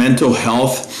mental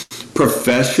health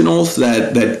professionals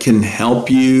that can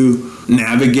help you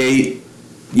navigate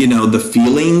the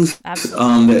feelings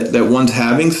that one's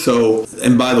having. So,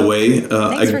 and by the way,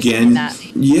 thanks again,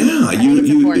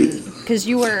 because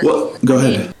you were. Well, go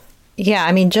ahead. Yeah,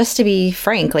 I mean, just to be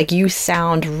frank, like, you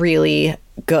sound really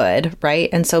good, right?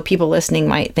 And so people listening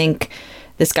might think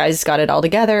this guy's got it all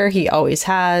together. He always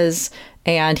has,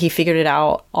 and he figured it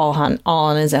out all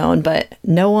on his own. But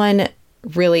no one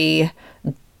really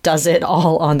does it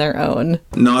all on their own.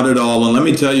 Not at all. And let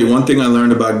me tell you, one thing I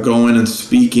learned about going and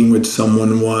speaking with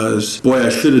someone was, boy, I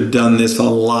should have done this a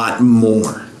lot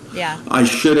more. Yeah. I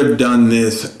should have done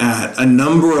this at a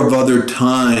number of other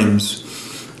times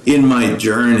in my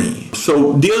journey.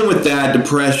 So dealing with that,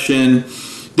 depression,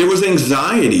 there was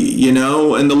anxiety, and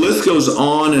the list goes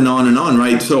on and on and on,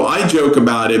 right? So I joke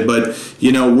about it, but,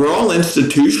 we're all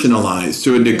institutionalized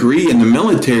to a degree in the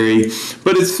military,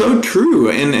 but it's so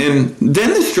true. And then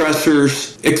the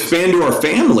stressors expand to our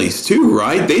families too,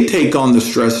 right? They take on the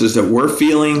stresses that we're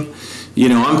feeling.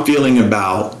 I'm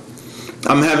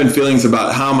having feelings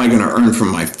about how am I going to earn from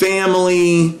my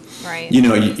family? Right.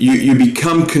 You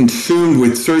become consumed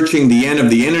with searching the end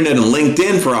of the internet and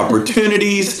LinkedIn for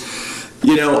opportunities.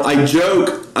 I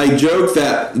joke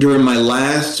that during my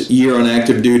last year on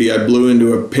active duty, I blew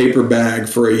into a paper bag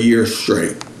for a year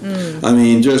straight. I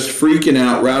mean, just freaking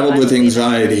out, rattled with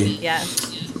anxiety. Yes.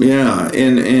 Yeah,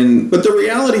 but the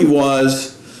reality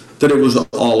was that it was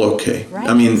all okay. Right.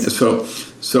 I mean, it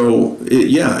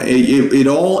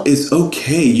all is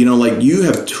okay. You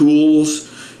have tools.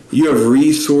 You have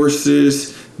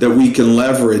resources that we can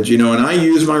leverage, and I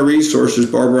use my resources,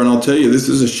 Barbara, and I'll tell you, this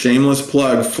is a shameless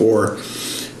plug for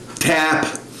TAP,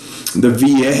 the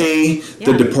VA,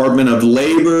 the Department of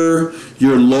Labor,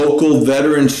 your local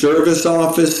veteran service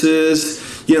offices.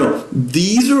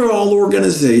 These are all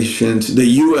organizations, the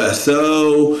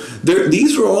USO,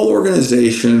 these are all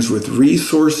organizations with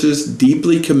resources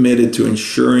deeply committed to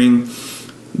ensuring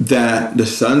that the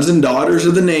sons and daughters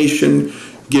of the nation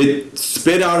get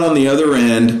spit out on the other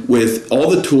end with all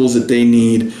the tools that they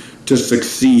need to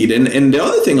succeed. And the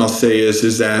other thing I'll say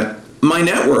is that my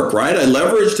network, right? I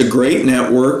leveraged a great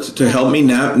network to help me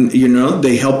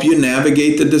they help you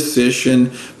navigate the decision,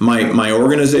 my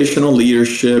organizational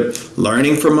leadership,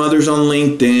 learning from others on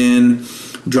LinkedIn,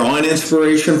 drawing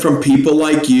inspiration from people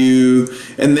like you,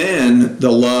 and then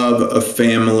the love of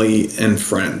family and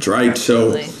friends, right?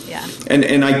 Absolutely. Yeah.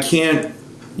 And I can't,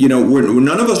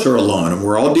 none of us are alone, and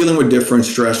we're all dealing with different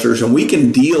stressors, and we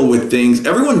can deal with things.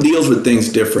 Everyone deals with things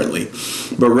differently,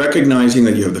 but recognizing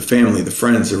that you have the family, the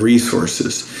friends, the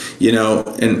resources,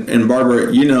 and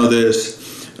Barbara, this.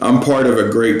 I'm part of a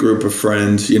great group of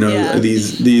friends,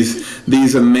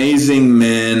 these amazing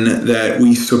men that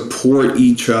we support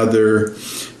each other.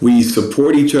 We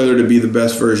support each other to be the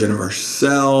best version of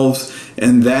ourselves,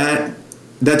 and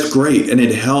that's great, and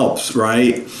it helps,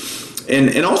 right?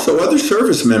 And also other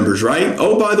service members, right?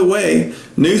 Oh, by the way,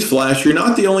 newsflash, you're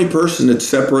not the only person that's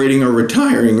separating or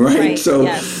retiring, right? So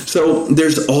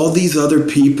there's all these other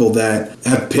people that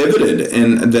have pivoted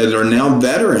and that are now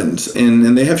veterans,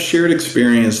 and they have shared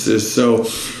experiences. So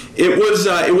it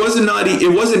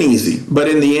wasn't easy, but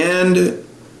in the end,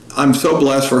 I'm so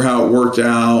blessed for how it worked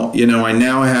out.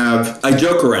 I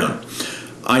joke around.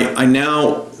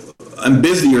 I'm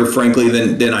busier, frankly,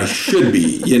 than I should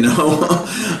be,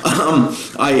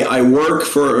 I work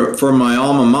for my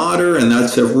alma mater, and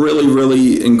that's a really,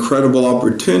 really incredible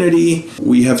opportunity.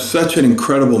 We have such an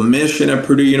incredible mission at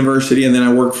Purdue University, and then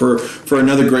I work for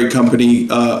another great company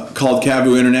called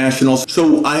Cavu International.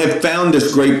 So I have found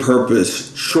this great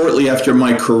purpose shortly after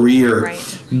my career,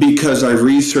 because I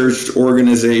researched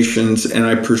organizations and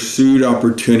I pursued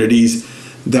opportunities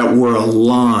that were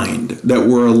aligned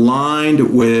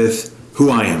with who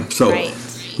I am. So,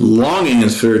 long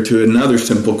answer to another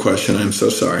simple question. I'm so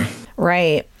sorry.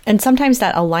 Right. And sometimes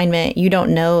that alignment, you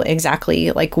don't know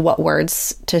exactly like what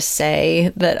words to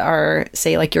say that are,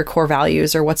 say, like your core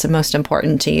values or what's the most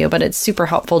important to you. But it's super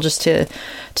helpful just to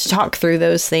talk through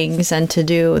those things and to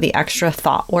do the extra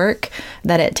thought work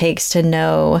that it takes to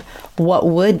know what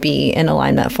would be in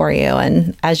alignment for you.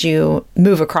 And as you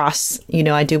move across,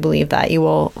 I do believe that you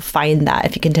will find that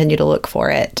if you continue to look for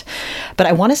it. But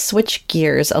I want to switch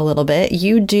gears a little bit.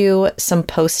 You do some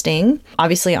posting,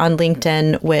 obviously on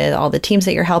LinkedIn with all the teams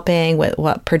that you're helping with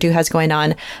what Purdue has going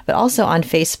on, but also on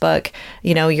Facebook,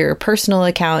 your personal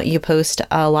account, you post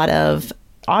a lot of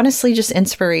honestly just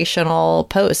inspirational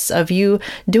posts of you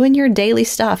doing your daily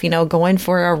stuff, going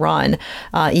for a run,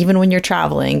 even when you're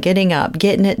traveling, getting up,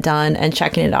 getting it done and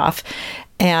checking it off.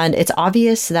 And it's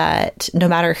obvious that no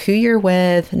matter who you're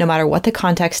with, no matter what the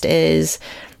context is,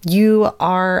 you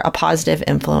are a positive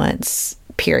influence,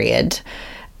 period.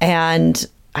 And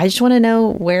I just want to know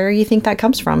where you think that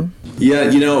comes from. Yeah,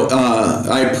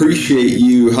 I appreciate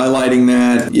you highlighting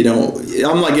that.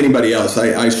 I'm like anybody else.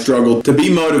 I struggle to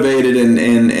be motivated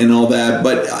and all that.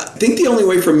 But I think the only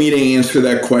way for me to answer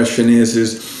that question is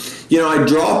I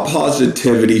draw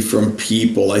positivity from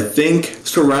people. I think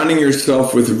surrounding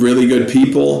yourself with really good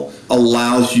people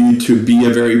allows you to be a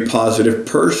very positive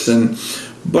person.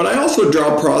 But I also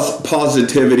draw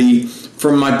positivity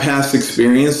from my past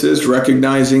experiences,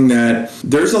 recognizing that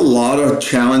there's a lot of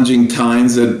challenging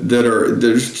times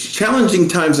there's challenging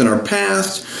times in our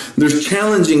past, there's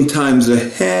challenging times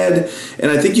ahead,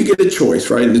 and I think you get a choice,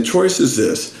 right? And the choice is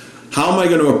this: how am I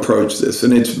going to approach this?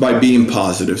 And it's by being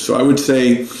positive. So I would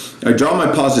say I draw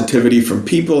my positivity from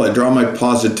people, I draw my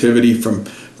positivity from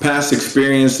past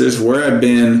experiences, where I've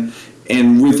been,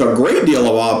 and with a great deal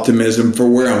of optimism for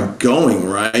where I'm going,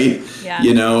 right?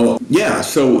 Yeah.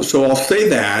 So I'll say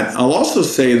that. I'll also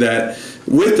say that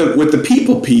with the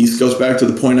people piece, goes back to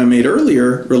the point I made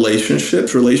earlier,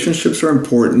 relationships are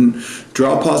important.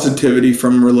 Draw positivity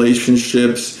from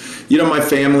relationships. My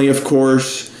family, of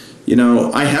course.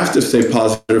 I have to stay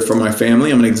positive for my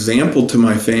family. I'm an example to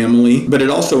my family, but it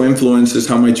also influences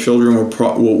how my children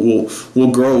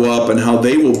will grow up and how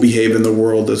they will behave in the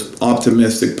world as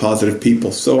optimistic, positive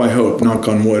people. So I hope, knock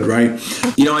on wood, right?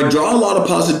 I draw a lot of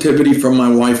positivity from my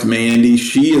wife, Mandy.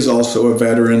 She is also a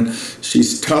veteran.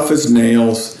 She's tough as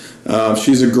nails.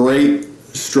 She's a great,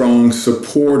 strong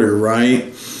supporter, right?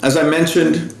 As I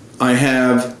mentioned, I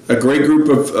have a great group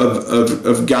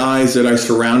of guys that I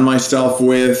surround myself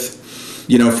with,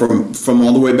 from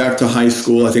all the way back to high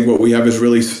school. I think what we have is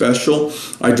really special.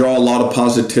 I draw a lot of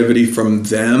positivity from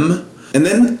them. And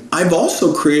then I've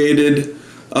also created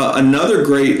another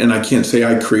great, and I can't say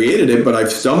I created it, but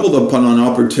I've stumbled upon an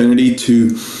opportunity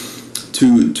to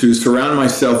surround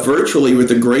myself virtually with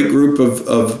a great group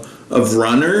of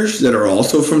runners that are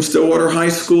also from Stillwater High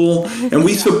School, and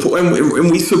we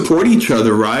support each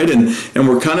other, right? And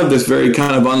we're kind of this very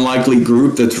kind of unlikely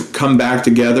group that's come back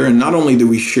together, and not only do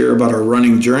we share about our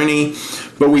running journey,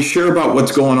 but we share about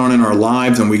what's going on in our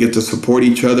lives, and we get to support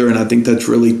each other, and I think that's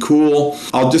really cool.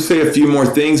 I'll just say a few more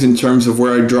things in terms of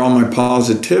where I draw my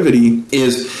positivity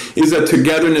is that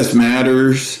togetherness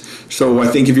matters. So I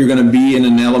think if you're going to be in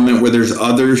an element where there's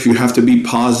others, you have to be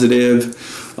positive.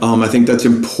 I think that's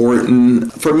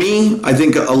important. For me, I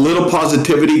think a little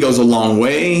positivity goes a long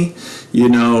way,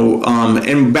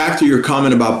 and back to your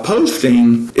comment about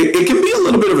posting, it can be a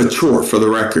little bit of a chore, for the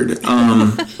record.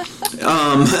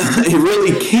 It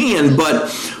really can,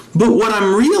 but what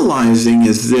I'm realizing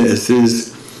is this,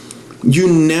 is you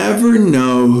never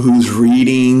know who's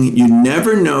reading, you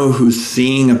never know who's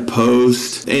seeing a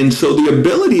post, and so the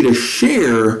ability to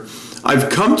share, I've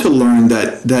come to learn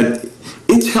that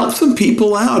it's helped some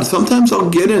people out. Sometimes I'll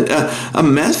get a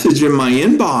message in my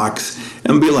inbox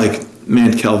and be like,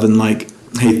 man, Kelvin,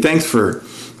 hey, thanks for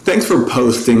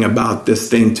posting about this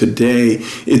thing today.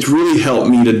 It's really helped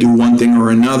me to do one thing or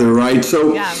another, right?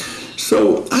 So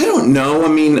I don't know.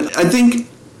 I think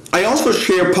I also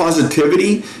share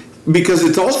positivity because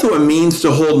it's also a means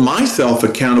to hold myself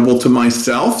accountable to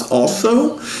myself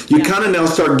also. You kind of now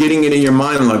start getting it in your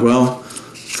mind like, well,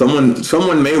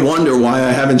 Someone may wonder why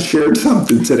I haven't shared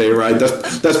something today, right?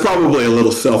 That's probably a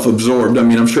little self-absorbed.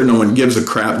 I'm sure no one gives a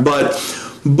crap, but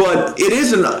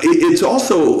it's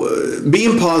also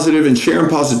being positive and sharing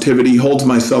positivity holds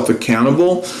myself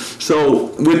accountable. So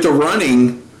with the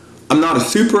running, I'm not a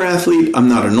super athlete. I'm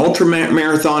not an ultra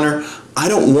marathoner. I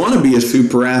don't want to be a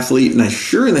super athlete, and I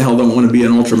sure in the hell don't want to be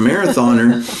an ultra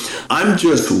marathoner. I'm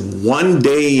just one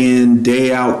day in,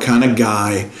 day out kind of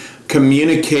guy,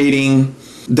 communicating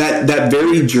that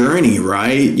very journey,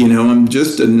 right? I'm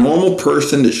just a normal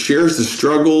person that shares the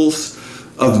struggles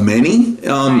of many,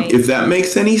 Right. if that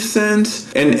makes any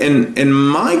sense. And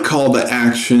my call to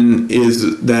action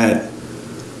is that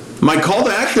my call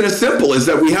to action is simple, is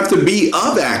that we have to be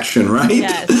of action, right?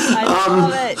 Yes, I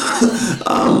love it. Yes.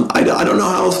 I don't know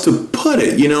how else to put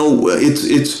it.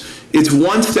 It's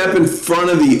one step in front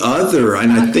of the other,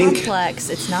 and I think complex.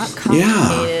 It's not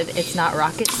complicated. Yeah. It's not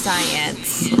rocket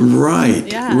science. Right.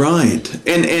 Yeah. Right.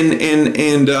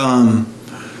 And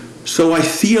so I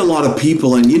see a lot of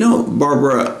people, and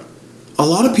Barbara, a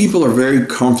lot of people are very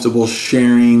comfortable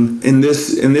sharing in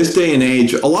this day and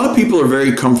age. A lot of people are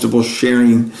very comfortable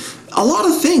sharing a lot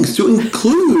of things, to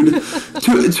include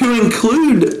to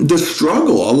include the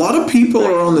struggle. A lot of people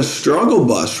are on the struggle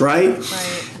bus, right?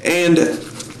 And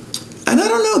I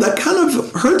don't know, that kind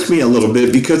of hurts me a little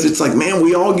bit, because it's like, man,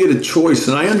 we all get a choice,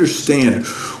 and I understand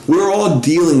we're all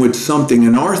dealing with something,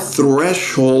 and our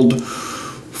threshold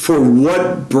for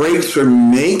what breaks or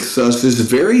makes us is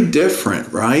very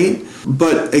different, right?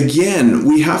 But again,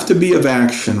 we have to be of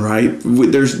action, right?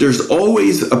 There's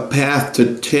always a path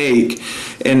to take,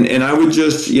 and I would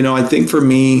just, I think for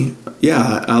me,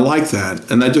 yeah, I like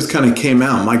that, and that just kind of came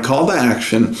out. My call to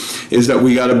action is that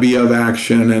we got to be of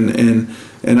action,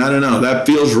 and I don't know, that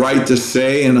feels right to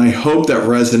say, and I hope that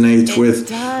resonates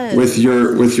with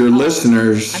your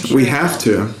listeners. Sure. We have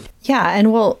to. Yeah,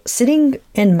 and well, sitting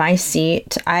in my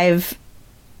seat, I've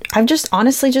just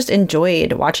honestly just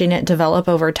enjoyed watching it develop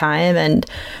over time, and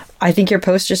I think your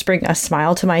posts just bring a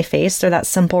smile to my face. They're that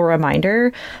simple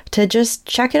reminder to just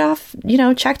check it off,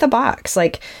 check the box.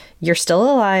 Like, you're still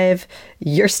alive,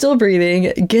 you're still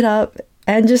breathing, get up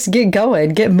and just get going,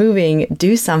 get moving,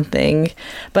 do something.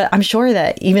 But I'm sure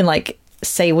that even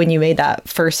say when you made that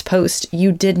first post,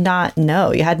 you did not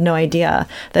know, you had no idea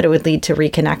that it would lead to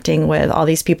reconnecting with all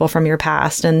these people from your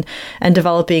past and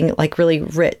developing really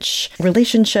rich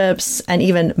relationships and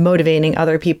even motivating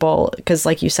other people. Because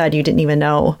like you said, you didn't even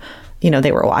know,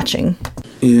 they were watching.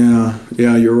 Yeah,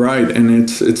 you're right. And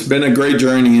it's been a great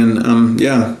journey, and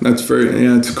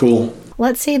it's cool.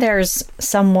 Let's say there's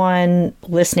someone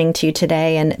listening to you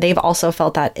today and they've also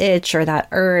felt that itch or that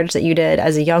urge that you did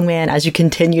as a young man, as you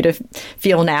continue to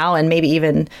feel now, and maybe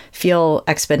even feel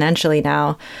exponentially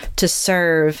now, to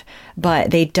serve,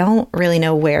 but they don't really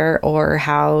know where or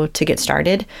how to get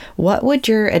started. What would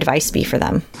your advice be for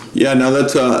them? Yeah, no,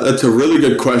 that's a really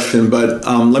good question. But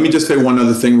let me just say one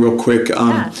other thing real quick.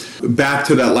 Back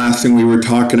to that last thing we were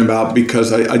talking about,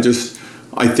 because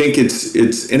I think it's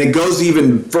and it goes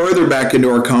even further back into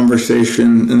our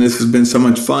conversation, and this has been so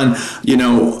much fun,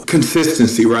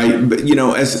 consistency, right? But,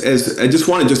 as I just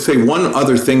want to just say one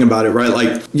other thing about it, right?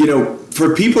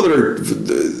 For people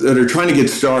that are trying to get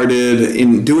started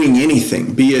in doing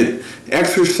anything, be it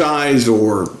exercise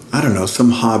or, I don't know,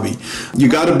 some hobby, you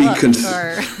got to be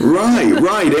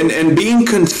right. And being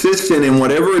consistent in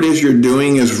whatever it is you're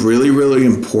doing is really, really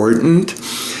important.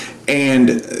 And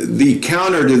the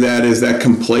counter to that is that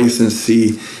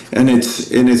complacency, and it's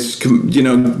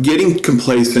getting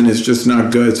complacent is just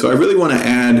not good. So I really want to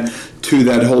add to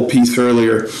that whole piece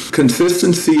earlier.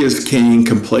 Consistency is king.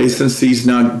 Complacency is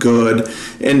not good.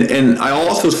 And I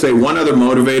also say one other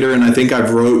motivator, and I think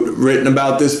I've written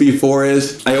about this before,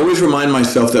 is I always remind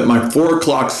myself that my 4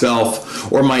 o'clock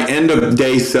self or my end of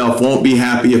day self won't be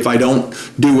happy if I don't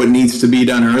do what needs to be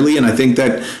done early. And I think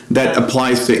that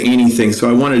applies to anything. So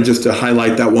I wanted just to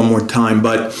highlight that one more time.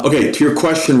 But okay, to your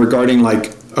question regarding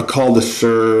a call to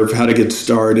serve, how to get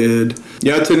started.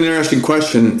 Yeah, it's an interesting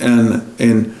question.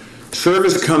 And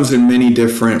service comes in many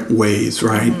different ways,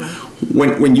 right?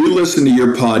 Mm-hmm. When you listen to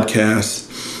your podcast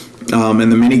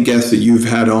and the many guests that you've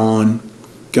had on,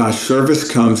 gosh, service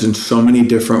comes in so many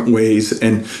different ways,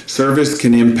 and service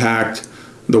can impact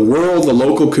the world, the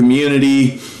local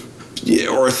community,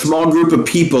 or a small group of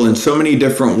people in so many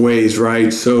different ways,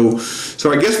 right? So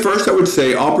I guess first I would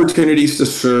say opportunities to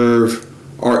serve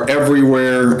are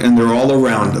everywhere, and they're all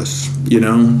around us,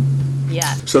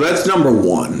 Yeah. So that's number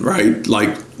one, right?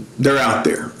 They're out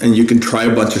there, and you can try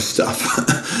a bunch of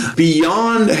stuff.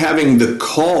 Beyond having the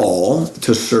call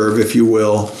to serve, if you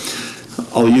will,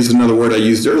 I'll use another word I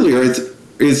used earlier,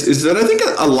 is that I think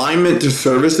alignment to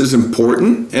service is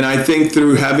important. And I think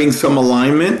through having some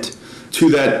alignment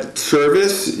to that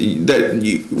service, that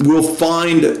you will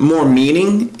find more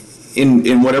meaning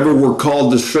in whatever we're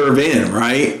called to serve in,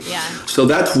 right? Yeah. So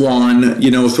that's one,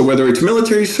 so whether it's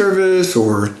military service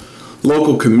or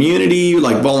local community,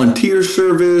 like volunteer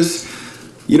service,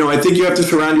 I think you have to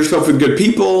surround yourself with good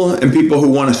people and people who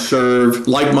want to serve,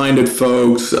 like-minded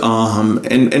folks,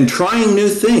 and trying new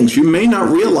things. You may not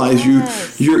realize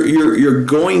you're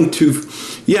going to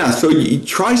yeah, so you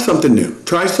try something new.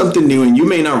 Try something new, and you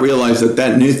may not realize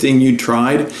that new thing you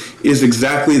tried is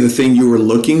exactly the thing you were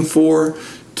looking for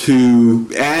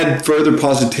to add further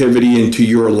positivity into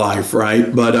your life,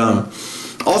 right? But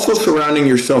also surrounding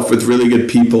yourself with really good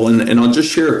people. And I'll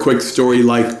just share a quick story,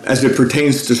 like as it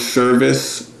pertains to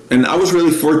service. And I was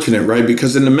really fortunate, right?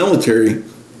 Because in the military,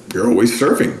 you're always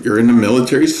serving. You're in the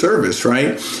military service,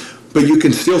 right? But you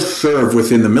can still serve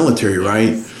within the military,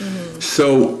 right? Mm-hmm.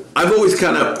 So I've always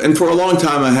kind of, and for a long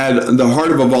time, I had the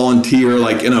heart of a volunteer,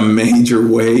 like in a major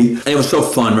way. And it was so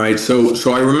fun, right? So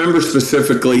I remember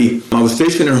specifically, I was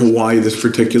stationed in Hawaii this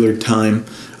particular time.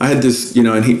 I had this,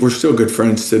 and we're still good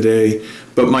friends today.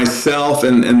 But myself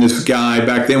and this guy,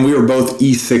 back then, we were both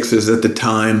E6s at the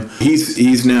time.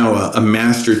 He's now a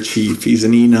Master Chief. He's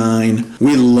an E9.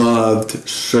 We loved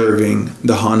serving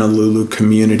the Honolulu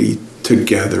community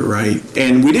together, right?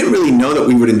 And we didn't really know that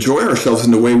we would enjoy ourselves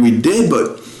in the way we did,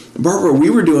 but Barbara, we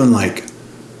were doing like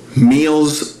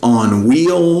meals on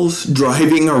wheels,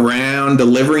 driving around,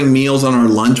 delivering meals on our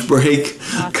lunch break,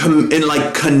 and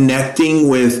like connecting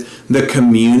with the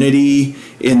community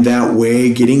in that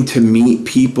way, getting to meet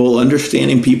people,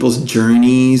 understanding people's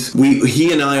journeys.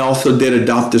 He and I also did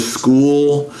Adopt a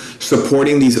School,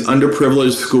 supporting these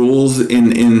underprivileged schools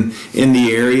in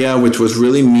the area, which was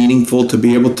really meaningful to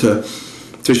be able to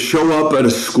show up at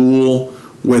a school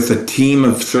with a team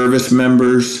of service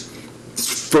members,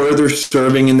 further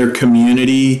serving in their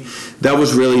community. That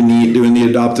was really neat, doing the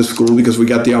Adopt a School, because we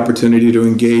got the opportunity to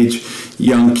engage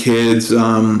young kids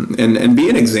and be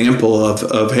an example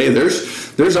of hey,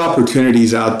 there's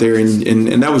opportunities out there,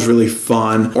 and that was really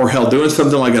fun. Or hell, doing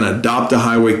something like an Adopt a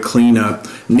Highway cleanup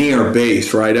near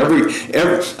base, right? Every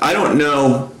I don't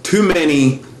know too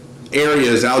many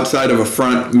areas outside of a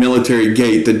front military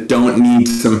gate that don't need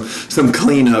some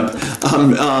cleanup.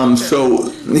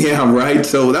 So yeah, right.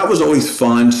 So that was always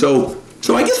fun. So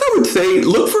I guess I would say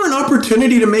look for an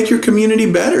opportunity to make your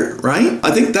community better, right?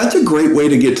 I think that's a great way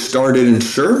to get started in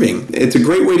serving. It's a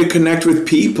great way to connect with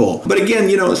people. But again,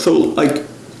 so like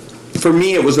for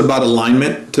me, it was about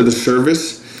alignment to the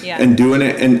service. Yeah. And doing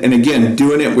it, and again,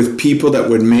 doing it with people that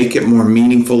would make it more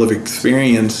meaningful of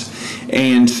experience.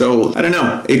 And so, I don't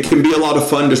know, it can be a lot of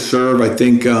fun to serve. I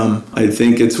think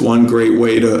it's one great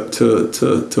way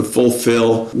to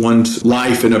fulfill one's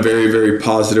life in a very, very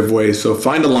positive way. So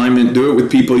find alignment, do it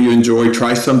with people you enjoy,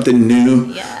 try something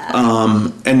new,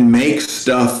 and make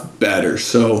stuff better.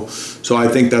 So I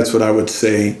think that's what I would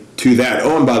say to that.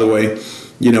 Oh, and by the way,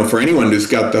 for anyone who's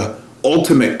got the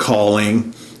ultimate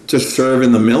calling to serve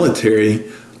in the military,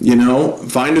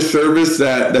 find a service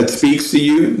that speaks to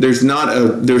you. There's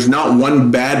not one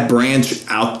bad branch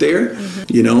out there.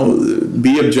 Mm-hmm.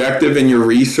 Be objective in your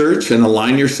research and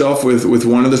align yourself with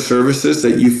one of the services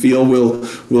that you feel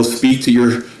will speak to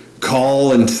your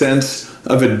call and sense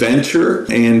of adventure.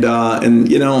 And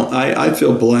I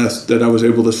feel blessed that I was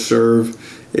able to serve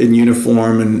in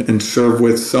uniform and serve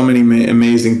with so many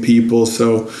amazing people.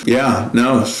 So yeah,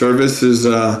 no, service is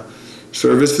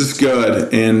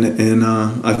good, and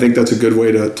I think that's a good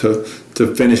way to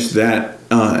finish that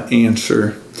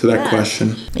answer to that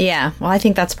question. Yeah, well, I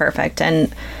think that's perfect,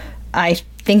 and I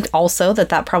think also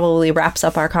that probably wraps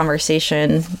up our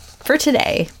conversation for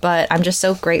today. But I'm just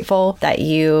so grateful that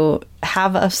you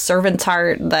have a servant's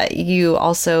heart, that you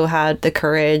also had the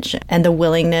courage and the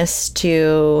willingness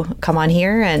to come on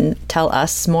here and tell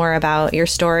us more about your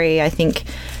story. I think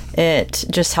it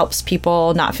just helps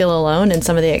people not feel alone in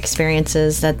some of the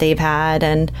experiences that they've had,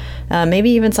 and maybe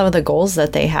even some of the goals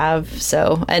that they have.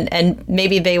 So, and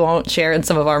maybe they won't share in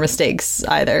some of our mistakes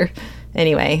either.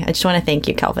 Anyway, I just want to thank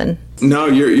you, Kelvin. No,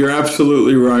 you're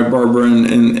absolutely right, Barbara.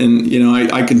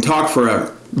 And I can talk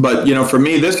forever. But, for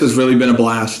me, this has really been a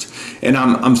blast. And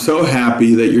I'm so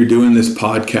happy that you're doing this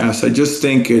podcast. I just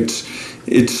think it's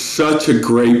such a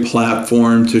great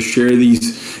platform to share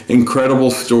these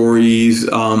incredible stories.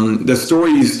 The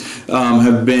stories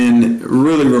have been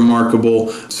really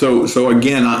remarkable. So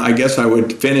again, I guess I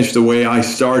would finish the way I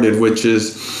started, which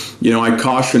is, I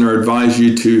caution or advise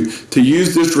you to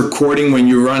use this recording when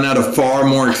you run out of far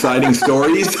more exciting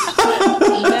stories.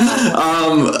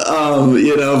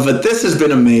 But this has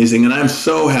been amazing, and I'm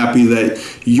so happy that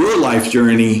your life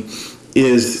journey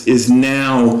is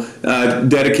now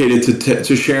dedicated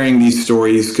to sharing these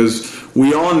stories, because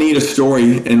we all need a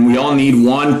story, and we all need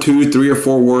 1, 2, 3, or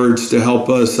 4 words to help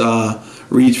us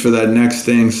reach for that next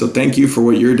thing. So thank you for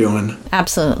what you're doing.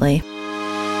 Absolutely.